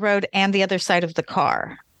side of the road and the other side of the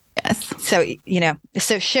car. Yes. So, you know,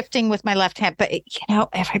 so shifting with my left hand, but, you know,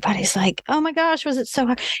 everybody's like, oh my gosh, was it so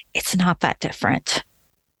hard? It's not that different.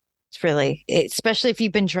 It's really, especially if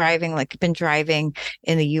you've been driving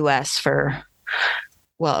in the US for,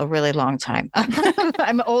 well, a really long time.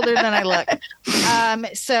 I'm older than I look.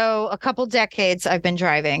 So a couple decades I've been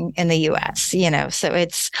driving in the US, you know, so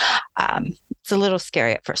it's a little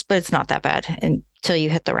scary at first, but it's not that bad until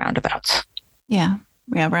you hit the roundabouts. Yeah.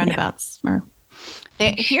 Roundabouts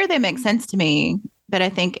here they make sense to me, but I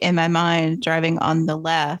think in my mind, driving on the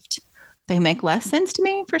left, they make less sense to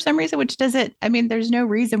me for some reason, which doesn't, I mean, there's no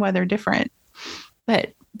reason why they're different,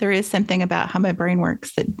 but there is something about how my brain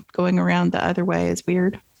works that going around the other way is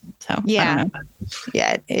weird. So yeah, I don't know.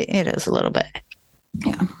 Yeah, it is a little bit.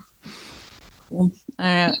 Yeah. I don't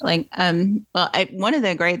know, like, one of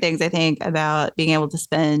the great things I think about being able to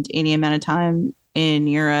spend any amount of time in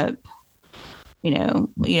Europe, you know,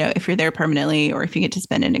 if you're there permanently or if you get to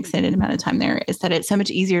spend an extended amount of time there, is that it's so much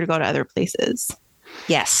easier to go to other places.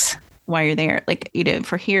 Yes. While you're there. Like, you know,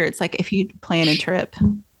 for here, it's like if you plan a trip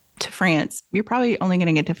to France, you're probably only going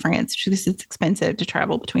to get to France because it's expensive to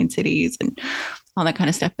travel between cities and all that kind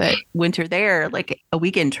of stuff. But winter there, like a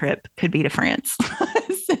weekend trip could be to France.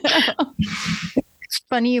 So. It's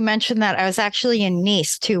funny you mentioned that. I was actually in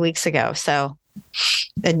Nice 2 weeks ago. So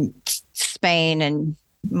in Spain and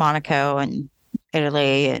Monaco and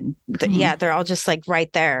Italy and yeah, they're all just like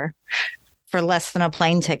right there for less than a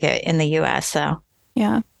plane ticket in the US. So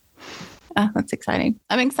yeah, that's exciting.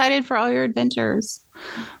 I'm excited for all your adventures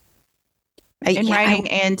in writing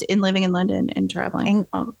and in living in London and traveling.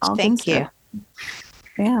 Thank you.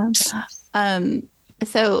 Yeah.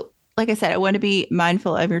 So like I said, I want to be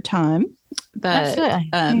mindful of your time, but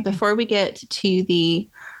before we get to the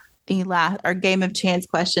our game of chance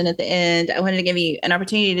question at the end, I wanted to give you an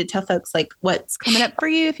opportunity to tell folks like what's coming up for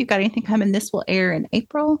you. If you've got anything coming, this will air in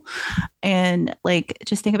April, and like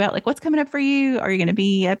just think about like what's coming up for you. Are you going to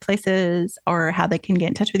be at places, or how they can get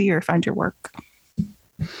in touch with you or find your work?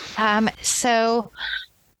 So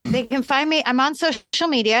they can find me. I'm on social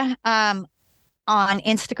media. On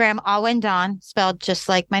Instagram, Awyn Dawn, spelled just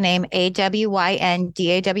like my name,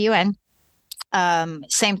 AWYNDAWN.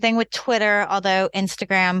 Same thing with Twitter, although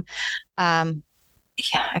Instagram, I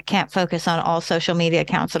can't focus on all social media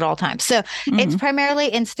accounts at all times. So it's primarily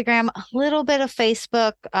Instagram, a little bit of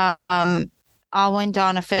Facebook, Awyn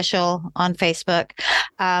Dawn Official on Facebook,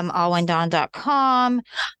 awyndawn.com.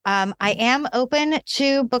 I am open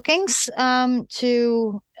to bookings,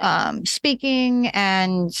 to speaking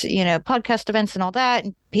and, you know, podcast events and all that.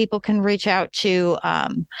 And people can reach out to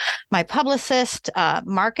my publicist,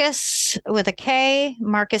 Marcus with a K,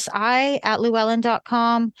 Marcus I at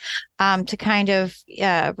llewellyn.com, to kind of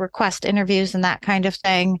request interviews and that kind of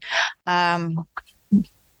thing.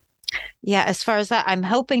 Yeah, as far as that, I'm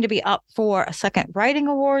hoping to be up for a second writing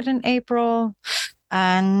award in April.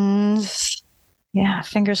 And yeah,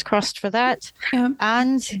 fingers crossed for that. Yeah.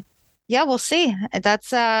 And yeah, we'll see.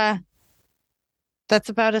 That's about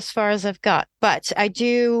as far as I've got. But I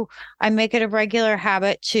make it a regular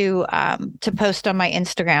habit to post on my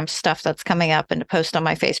Instagram stuff that's coming up and to post on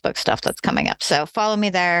my Facebook stuff that's coming up. So follow me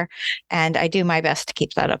there, and I do my best to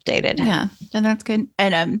keep that updated. Yeah, and that's good.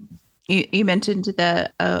 And you mentioned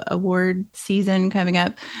the award season coming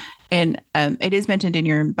up, and it is mentioned in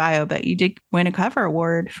your bio, but you did win a cover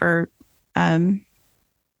award for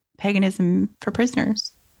Paganism for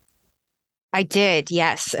Prisoners. I did,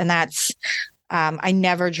 yes. And that's I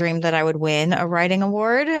never dreamed that I would win a writing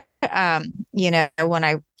award. When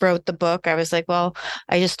I wrote the book, I was like, well,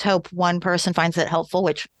 I just hope one person finds it helpful,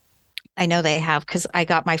 which I know they have, because I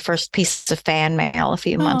got my first piece of fan mail a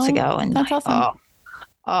few months ago. And that's awesome.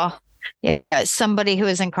 Oh, yeah, somebody who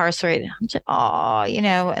is incarcerated.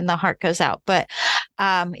 And the heart goes out. But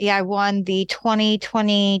I won the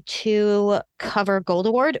 2022 Cover Gold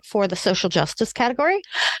Award for the social justice category.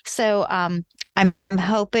 So I'm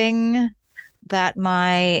hoping that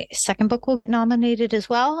my second book will be nominated as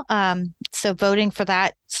well. So voting for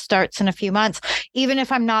that starts in a few months. Even if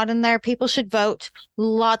I'm not in there, people should vote.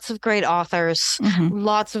 Lots of great authors,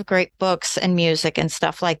 lots of great books and music and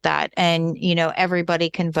stuff like that. And, everybody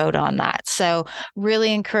can vote on that. So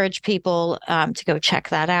really encourage people to go check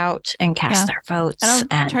that out and cast their votes. And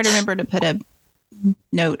I'll try to remember to put a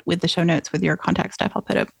note with the show notes with your contact stuff. I'll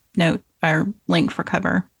put a note or link for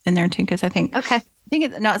Cover in there too, because I think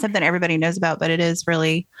it's not something everybody knows about, but it is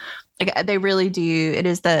really, like, they really do. It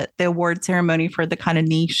is the award ceremony for the kind of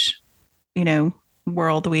niche,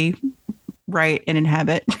 world we write and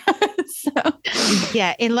inhabit. So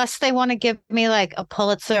yeah, unless they want to give me like a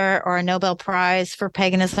Pulitzer or a Nobel Prize for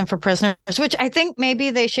Paganism for Prisoners, which I think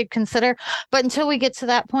maybe they should consider. But until we get to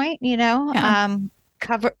that point,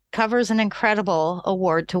 Cover's an incredible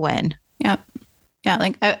award to win. Yeah. Yeah.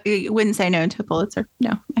 Like, I wouldn't say no to a Pulitzer.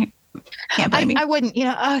 No, I can't blame you. I wouldn't,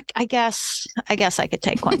 I guess I could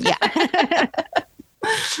take one. Yeah.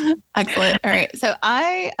 Excellent. All right. So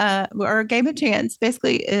our game of chance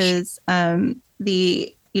basically is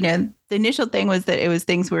the initial thing was that it was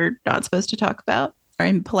things we're not supposed to talk about or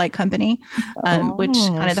in polite company, which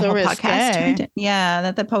kind of the whole podcast.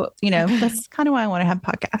 That's kind of why I want to have a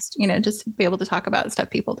podcast, just to be able to talk about stuff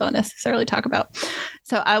people don't necessarily talk about.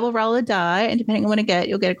 So I will roll a die, and depending on what I get,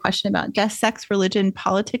 you'll get a question about guess, sex, religion,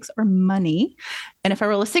 politics, or money. And if I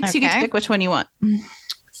roll a 6, you get to pick which one you want.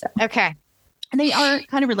 So. Okay. And they are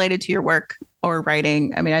kind of related to your work or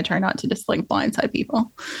writing. I mean, I try not to just like blindside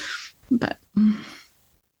people, but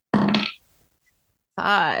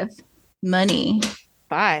 5, money.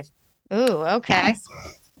 5. Ooh, okay. Yes.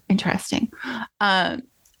 Interesting.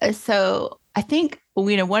 So I think,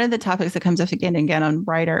 one of the topics that comes up again and again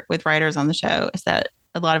with writers on the show is that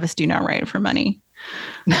a lot of us do not write for money.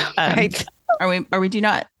 Right. Our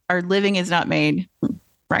living is not made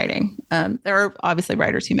writing. There are obviously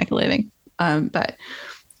writers who make a living. But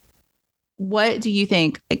what do you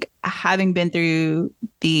think, like, having been through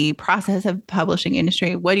the process of publishing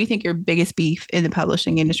industry, what do you think your biggest beef in the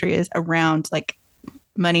publishing industry is around like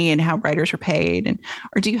money and how writers are paid?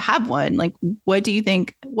 Or do you have one? Like, what do you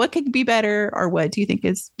think, what could be better, or what do you think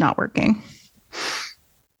is not working?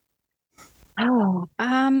 Oh,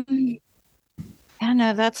 no,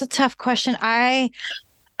 that's a tough question.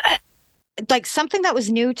 Like, something that was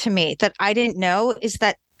new to me that I didn't know is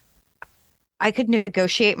that I could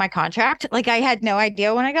negotiate my contract. Like, I had no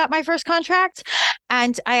idea when I got my first contract.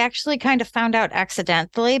 And I actually kind of found out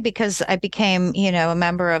accidentally because I became, a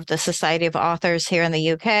member of the Society of Authors here in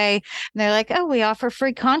the UK. And they're like, oh, we offer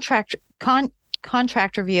free contract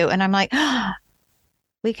review. And I'm like, oh,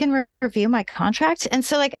 we can review my contract. And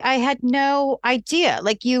so, like, I had no idea.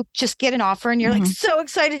 Like, you just get an offer and you're like so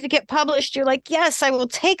excited to get published. You're like, yes, I will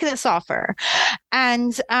take this offer.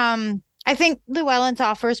 And, I think Llewellyn's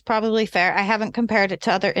offer is probably fair. I haven't compared it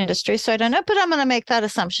to other industries, so I don't know, but I'm going to make that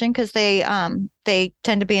assumption because they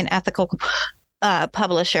tend to be an ethical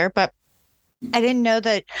publisher. But I didn't know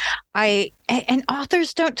that and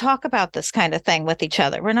authors don't talk about this kind of thing with each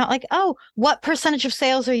other. We're not like, oh, what percentage of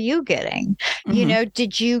sales are you getting?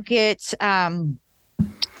 Did you get not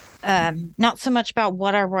so much about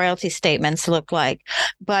what our royalty statements look like,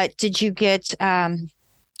 but did you get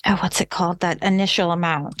what's it called? That initial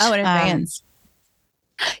amount. Oh, in advance.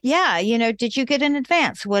 Yeah. Did you get an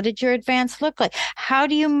advance? What did your advance look like? How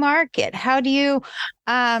do you market? How do you,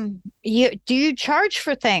 do you charge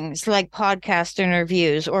for things like podcast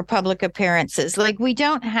interviews or public appearances? Like, we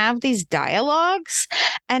don't have these dialogues.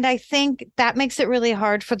 And I think that makes it really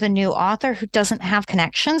hard for the new author who doesn't have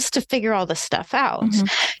connections to figure all this stuff out, and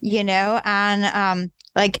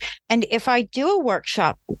and if I do a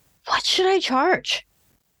workshop, what should I charge?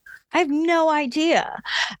 I have no idea.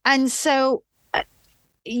 And so,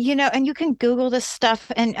 and you can Google this stuff.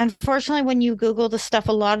 And unfortunately, when you Google the stuff,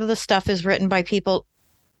 a lot of the stuff is written by people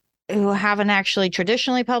who haven't actually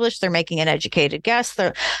traditionally published. They're making an educated guess.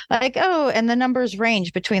 They're like, oh, and the numbers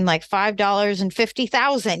range between like $5 and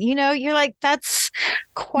 50,000. You're like, that's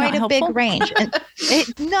quite a big range. And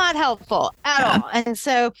it's not helpful at all. And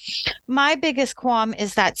so my biggest qualm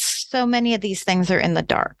is that so many of these things are in the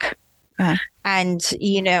dark. And,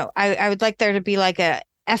 I would like there to be like a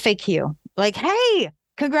FAQ, Like, hey,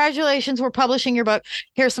 congratulations, we're publishing your book.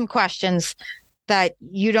 Here's some questions that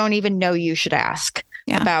you don't even know you should ask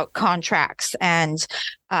about contracts and,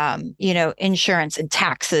 insurance and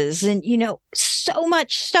taxes and, so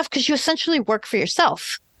much stuff, because you essentially work for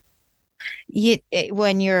yourself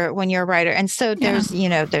when you're a writer. And so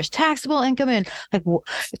there's taxable income, and like,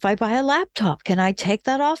 if I buy a laptop, can I take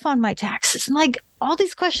that off on my taxes? And like all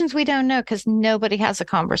these questions we don't know because nobody has a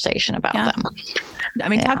conversation about them. I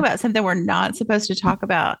mean, talk about something we're not supposed to talk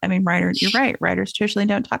about. I mean, writers, you're right. Writers traditionally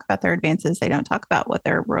don't talk about their advances. They don't talk about what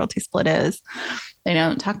their royalty split is. They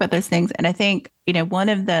don't talk about those things. And I think,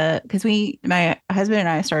 because my husband and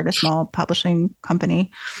I started a small publishing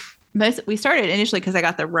company. We started initially because I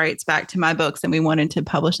got the rights back to my books and we wanted to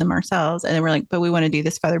publish them ourselves. And then we're like, but we want to do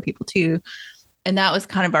this for other people too. And that was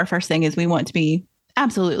kind of our first thing, is we want to be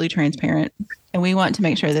absolutely transparent. And we want to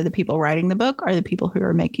make sure that the people writing the book are the people who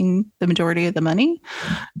are making the majority of the money.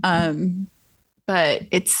 But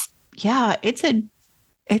it's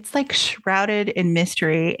like shrouded in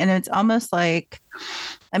mystery. And it's almost like,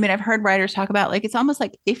 I've heard writers talk about, like, it's almost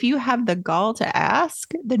like if you have the gall to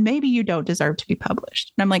ask, then maybe you don't deserve to be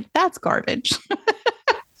published. And I'm like, that's garbage.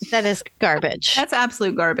 That is garbage. That's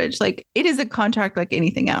absolute garbage. Like, it is a contract like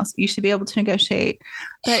anything else. You should be able to negotiate,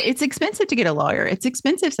 but it's expensive to get a lawyer. It's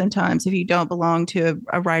expensive sometimes if you don't belong to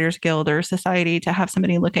a writer's guild or a society to have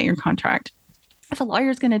somebody look at your contract. If a lawyer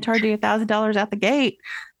is going to charge you $1,000 out the gate,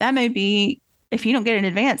 that may be, if you don't get an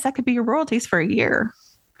advance, that could be your royalties for a year.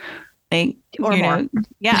 Or more.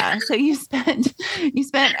 Yeah. So you spent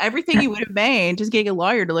everything you would have made just getting a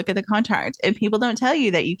lawyer to look at the contract. And people don't tell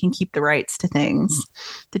you that you can keep the rights to things,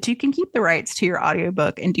 that you can keep the rights to your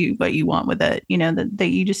audiobook and do what you want with it. That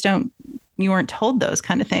you just you weren't told those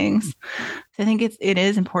kind of things. So I think it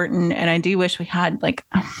is important. And I do wish we had, like,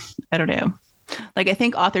 I don't know. Like, I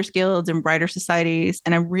think authors guilds and writer societies,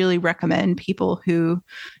 and I really recommend people who,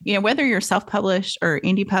 whether you're self-published or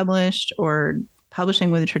indie published or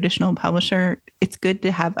publishing with a traditional publisher, it's good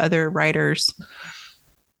to have other writers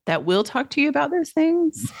that will talk to you about those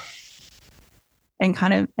things and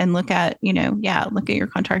look at, look at your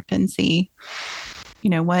contract and see,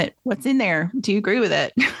 what's in there. Do you agree with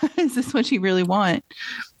it? Is this what you really want?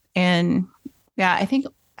 And I think,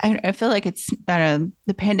 I feel like it's,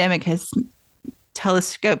 the pandemic has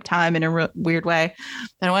telescope time in a weird way.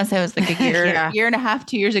 But I want to say it was like a year and a half,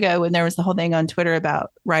 2 years ago, when there was the whole thing on Twitter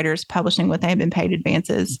about writers publishing what they had been paid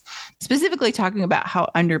advances, specifically talking about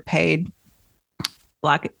how underpaid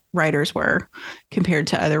Black writers were compared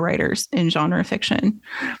to other writers in genre fiction.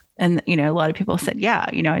 And, a lot of people said,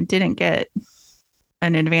 I didn't get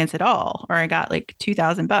an advance at all, or I got like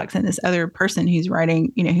 $2,000, and this other person who's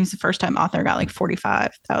writing, who's a first time author, got like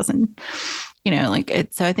 45,000.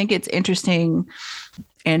 So I think it's interesting.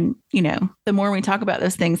 And, the more we talk about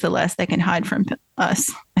those things, the less they can hide from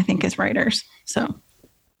us, I think, as writers. So.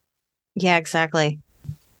 Yeah, exactly.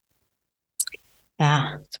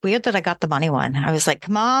 Yeah. It's weird that I got the money one. I was like,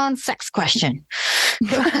 come on, sex question.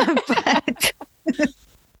 But...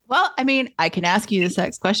 Well, I can ask you the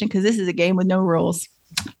sex question because this is a game with no rules.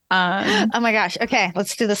 Oh my gosh. Okay.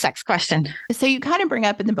 Let's do the sex question. So you kind of bring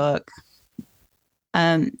up in the book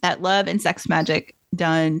that love and sex magic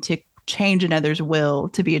done to change another's will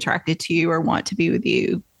to be attracted to you or want to be with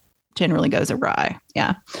you generally goes awry.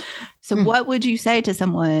 Yeah. So what would you say to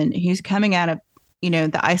someone who's coming out of,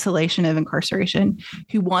 the isolation of incarceration,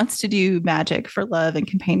 who wants to do magic for love and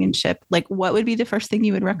companionship? Like, what would be the first thing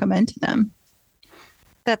you would recommend to them?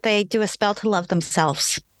 That they do a spell to love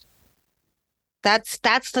themselves. That's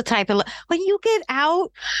the type of, when you get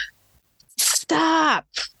out, stop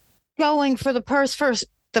going for the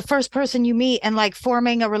first person you meet and like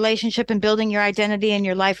forming a relationship and building your identity and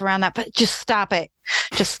your life around that. But just stop it.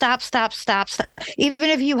 Just stop. Even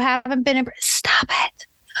if you haven't been, stop it.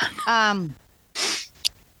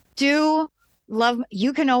 Do love.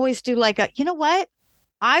 You can always do like you know what?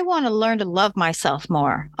 I want to learn to love myself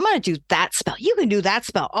more. I'm going to do that spell. You can do that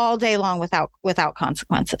spell all day long without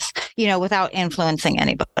consequences, without influencing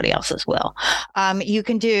anybody else's will. You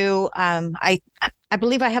can do, I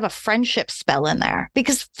believe I have a friendship spell in there,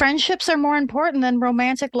 because friendships are more important than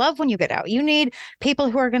romantic love when you get out. You need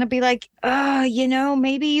people who are going to be like,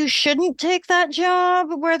 maybe you shouldn't take that job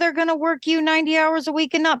where they're going to work you 90 hours a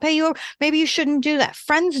week and not pay you. Maybe you shouldn't do that.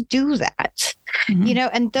 Friends do that,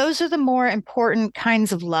 and those are the more important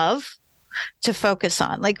kinds of love to focus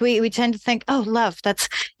on. Like we tend to think, oh, love, that's,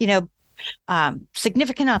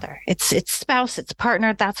 significant other. It's spouse, it's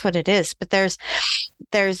partner. That's what it is. But there's,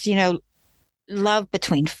 love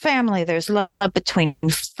between family, there's love between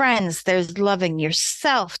friends, there's loving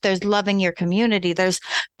yourself, there's loving your community, there's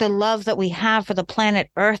the love that we have for the planet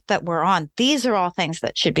Earth that we're on. These are all things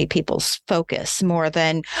that should be people's focus more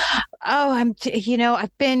than, oh,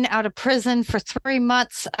 I've been out of prison for 3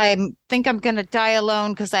 months. I think I'm going to die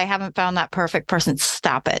alone because I haven't found that perfect person.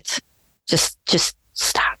 Stop it. Just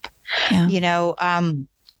stop. Yeah.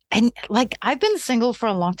 And like, I've been single for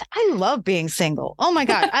a long time. I love being single. Oh my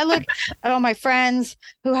God. I look at all my friends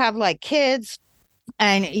who have like kids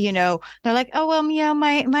and, they're like, oh, well,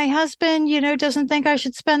 my husband, doesn't think I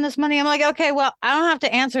should spend this money. I'm like, okay, well, I don't have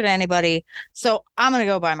to answer to anybody. So I'm going to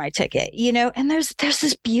go buy my ticket, and there's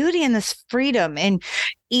this beauty and this freedom in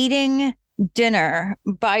eating dinner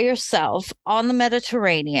by yourself on the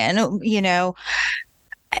Mediterranean,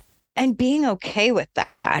 and being okay with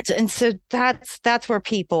that. And so that's where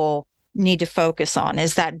people need to focus on,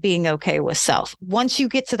 is that being okay with self. Once you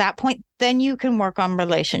get to that point, then you can work on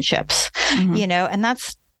relationships, and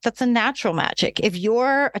that's a natural magic. If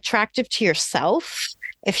you're attractive to yourself,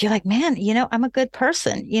 if you're like, man, I'm a good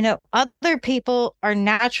person, other people are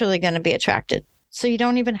naturally going to be attracted. So you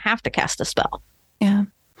don't even have to cast a spell. Yeah.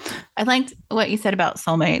 I liked what you said about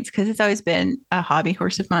soulmates, because it's always been a hobby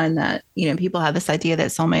horse of mine that, people have this idea that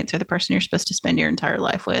soulmates are the person you're supposed to spend your entire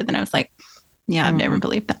life with. And I was like, yeah, I've never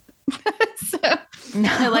believed that. So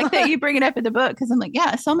I like that you bring it up in the book, because I'm like,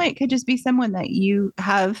 yeah, a soulmate could just be someone that you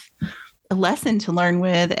have a lesson to learn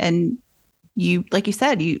with. And you, like you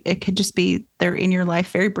said, it could just be they're in your life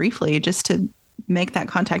very briefly just to make that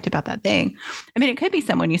contact about that thing. I mean, it could be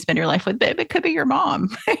someone you spend your life with, but it could be your mom.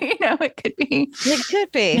 It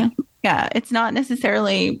could be. Yeah. It's not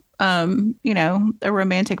necessarily, a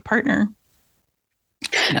romantic partner.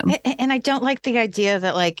 And I don't like the idea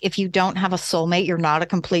that, like, if you don't have a soulmate, you're not a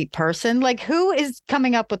complete person. Like, who is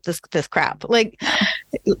coming up with this crap? Like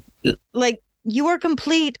you are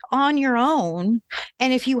complete on your own.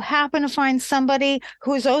 And if you happen to find somebody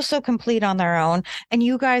who is also complete on their own, and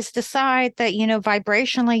you guys decide that,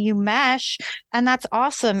 vibrationally you mesh, and that's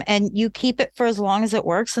awesome. And you keep it for as long as it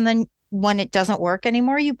works. And then when it doesn't work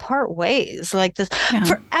anymore, you part ways like this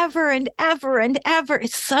forever and ever and ever.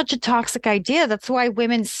 It's such a toxic idea. That's why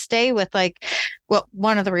women stay with,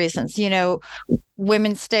 one of the reasons,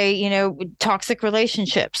 women stay, toxic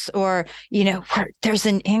relationships, or, there's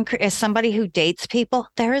an increase as somebody who dates people,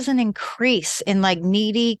 there is an increase in like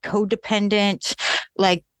needy, codependent,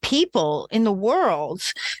 like people in the world,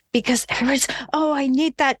 because everyone's, oh, I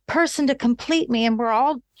need that person to complete me. And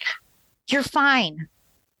you're fine.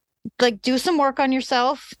 Like, do some work on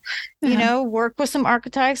yourself, work with some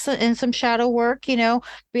archetypes and some shadow work, be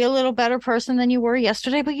a little better person than you were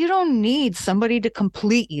yesterday, but you don't need somebody to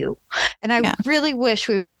complete you. And I really wish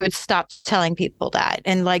we would stop telling people that,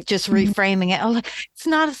 and like just reframing it. Oh, like, it's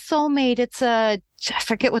not a soulmate. It's I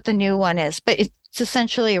forget what the new one is, but it's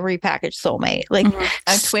essentially a repackaged soulmate. Like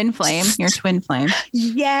a twin flame, your twin flame.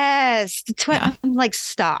 Yes. The twin. Yeah. I'm like,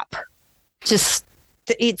 stop. Just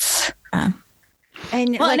it's,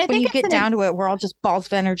 and when you get down to it, we're all just balls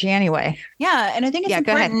of energy anyway. Yeah. And I think it's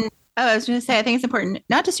important. Go ahead. Oh, I was going to say, I think it's important,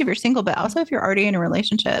 not just if you're single, but also if you're already in a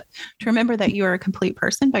relationship, to remember that you are a complete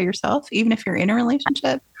person by yourself, even if you're in a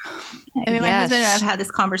relationship. I mean, my husband and I have had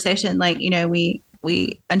this conversation, like,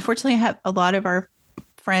 we unfortunately have a lot of our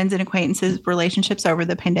friends and acquaintances relationships over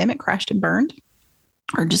the pandemic crashed and burned,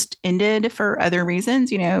 or just ended for other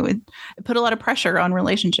reasons. It put a lot of pressure on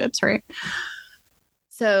relationships. Right.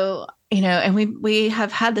 So, and we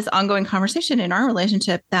have had this ongoing conversation in our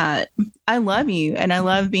relationship that I love you and I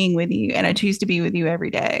love being with you and I choose to be with you every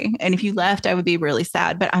day. And if you left, I would be really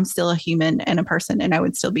sad, but I'm still a human and a person, and I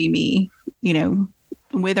would still be me,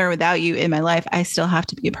 with or without you in my life. I still have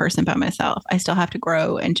to be a person by myself. I still have to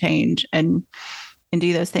grow and change and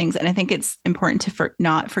do those things. And I think it's important to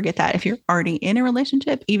not forget that if you're already in a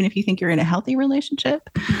relationship, even if you think you're in a healthy relationship,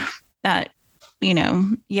 that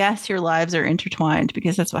yes, your lives are intertwined,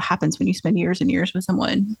 because that's what happens when you spend years and years with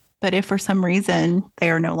someone. But if for some reason they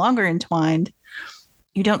are no longer entwined,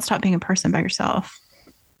 you don't stop being a person by yourself.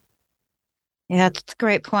 Yeah, that's a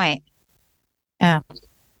great point. Yeah.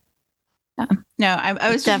 No,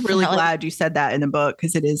 I was just really glad you said that in the book,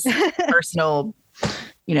 because it is personal,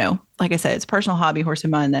 like I said, it's a personal hobby horse of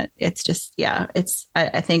mine that it's just,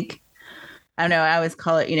 I think, I don't know, I always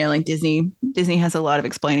call it, like Disney has a lot of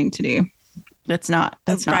explaining to do. That's not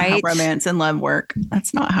how romance and love work.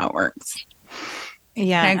 That's not how it works.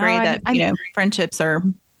 Yeah. And I agree that, friendships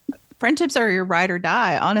are your ride or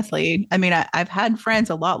die. Honestly. I mean, I've had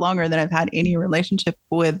friends a lot longer than I've had any relationship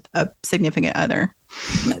with a significant other.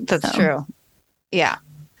 That's true. Yeah.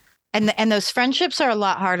 And those friendships are a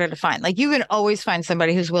lot harder to find. Like, you can always find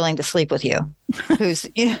somebody who's willing to sleep with you, who's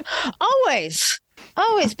always,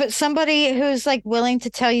 but somebody who's like willing to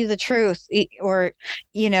tell you the truth, or,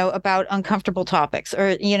 about uncomfortable topics,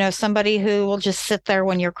 or, somebody who will just sit there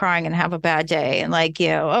when you're crying and have a bad day and like,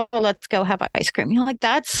 oh, let's go have ice cream. Like,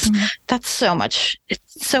 that's so much.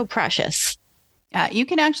 It's so precious. Yeah, you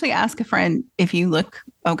can actually ask a friend if you look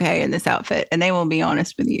okay in this outfit, and they will be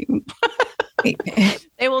honest with you.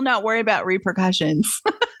 They will not worry about repercussions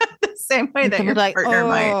the same way that your partner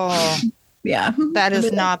might. Yeah. That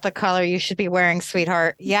is not the color you should be wearing,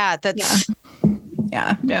 sweetheart. Yeah, that's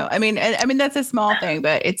yeah. No, I mean that's a small thing,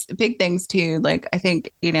 but it's big things too. Like, I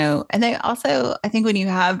think, and they also, I think when you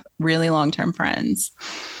have really long-term friends,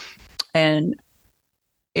 and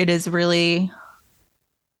it is really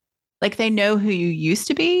like, they know who you used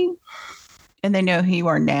to be and they know who you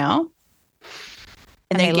are now.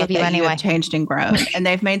 And they get that you have changed and grown, and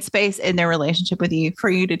they've made space in their relationship with you for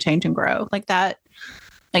you to change and grow like that.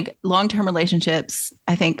 Like, long-term relationships,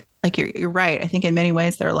 I think, like, you're right. I think in many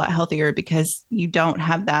ways they're a lot healthier because you don't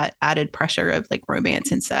have that added pressure of like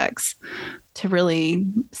romance and sex to really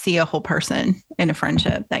see a whole person in a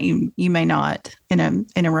friendship that you may not in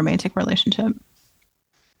a romantic relationship.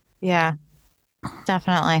 Yeah,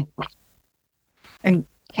 definitely. And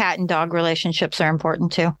cat and dog relationships are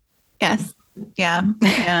important too. Yes. Yeah.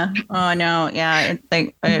 Yeah. Oh no. Yeah. It's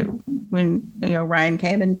like when Ryan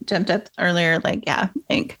came and jumped up earlier, like, yeah,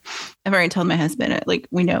 like, I've already told my husband, like,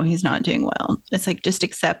 we know he's not doing well. It's like, just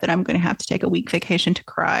accept that I'm going to have to take a week vacation to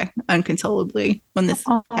cry uncontrollably when this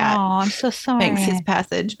cat I'm so sorry. makes his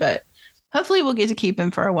passage. But hopefully we'll get to keep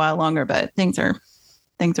him for a while longer. But things are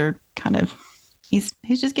kind of, he's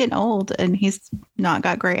just getting old, and he's not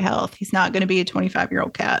got great health. He's not going to be a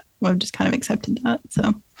 25-year-old cat. We've just kind of accepted that.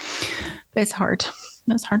 So it's hard.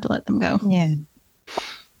 It's hard to let them go. Yeah.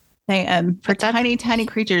 They for tiny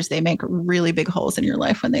creatures, they make really big holes in your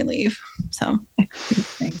life when they leave. So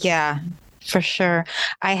yeah, for sure.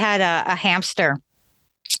 I had a hamster.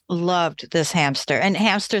 Loved this hamster, and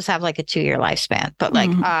hamsters have like a 2-year lifespan, but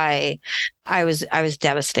like I was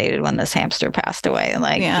devastated when this hamster passed away, and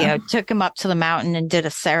like took him up to the mountain and did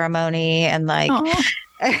a ceremony, and like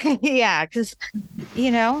yeah, because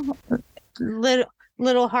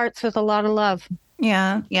little hearts with a lot of love.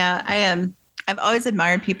 Yeah. I've always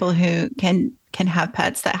admired people who can have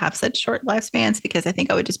pets that have such short lifespans, because I think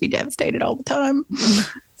I would just be devastated all the time.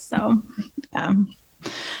 So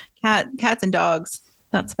cats and dogs,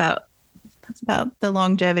 that's about the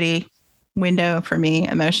longevity window for me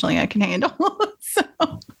emotionally I can handle. So.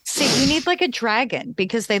 See, you need like a dragon,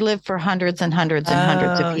 because they live for hundreds and hundreds and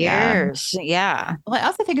hundreds of years. Yeah. Well, I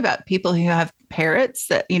also think about people who have parrots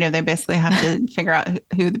that, they basically have to figure out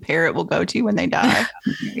who the parrot will go to when they die.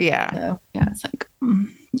 Yeah. So, yeah, it's like,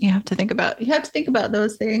 you have to think about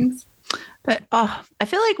those things. But I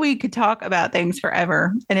feel like we could talk about things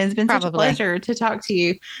forever, and it's been such a pleasure to talk to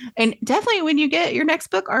you. And definitely when you get your next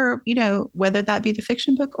book, or, whether that be the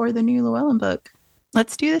fiction book or the new Llewellyn book,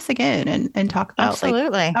 let's do this again and talk about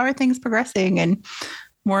like, how are things progressing and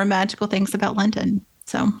more magical things about London.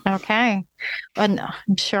 So, okay. Well, no,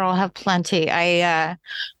 I'm sure I'll have plenty. Like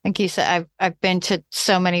you said, I've been to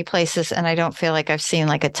so many places, and I don't feel like I've seen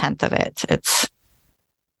like a tenth of it. It's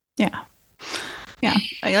yeah.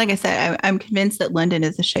 Like I said, I'm convinced that London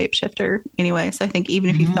is a shapeshifter anyway. So I think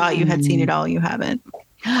even if you thought you had seen it all, you haven't.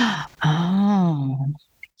 Oh,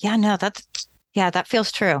 yeah. No, that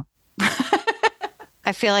feels true.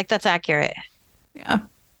 I feel like that's accurate.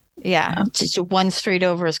 Yeah. Just one street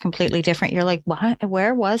over is completely different. You're like, what?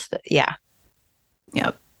 Where was the? Yeah.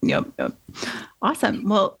 Yep. Awesome.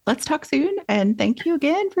 Well, let's talk soon. And thank you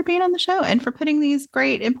again for being on the show and for putting these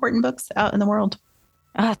great, important books out in the world.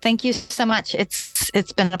 Thank you so much.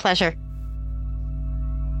 It's been a pleasure.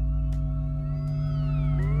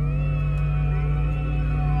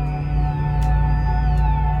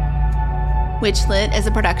 Witchlit is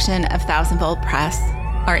a production of Thousand Volt Press.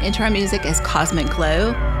 Our intro music is Cosmic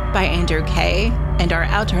Glow by Andrew Kay, and our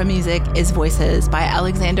outro music is Voices by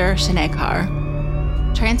Alexander Shanekar.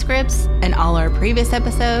 Transcripts and all our previous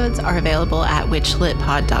episodes are available at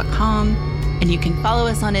witchlitpod.com. And you can follow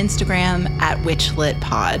us on Instagram at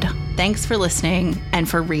witchlitpod. Thanks for listening and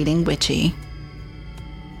for reading witchy.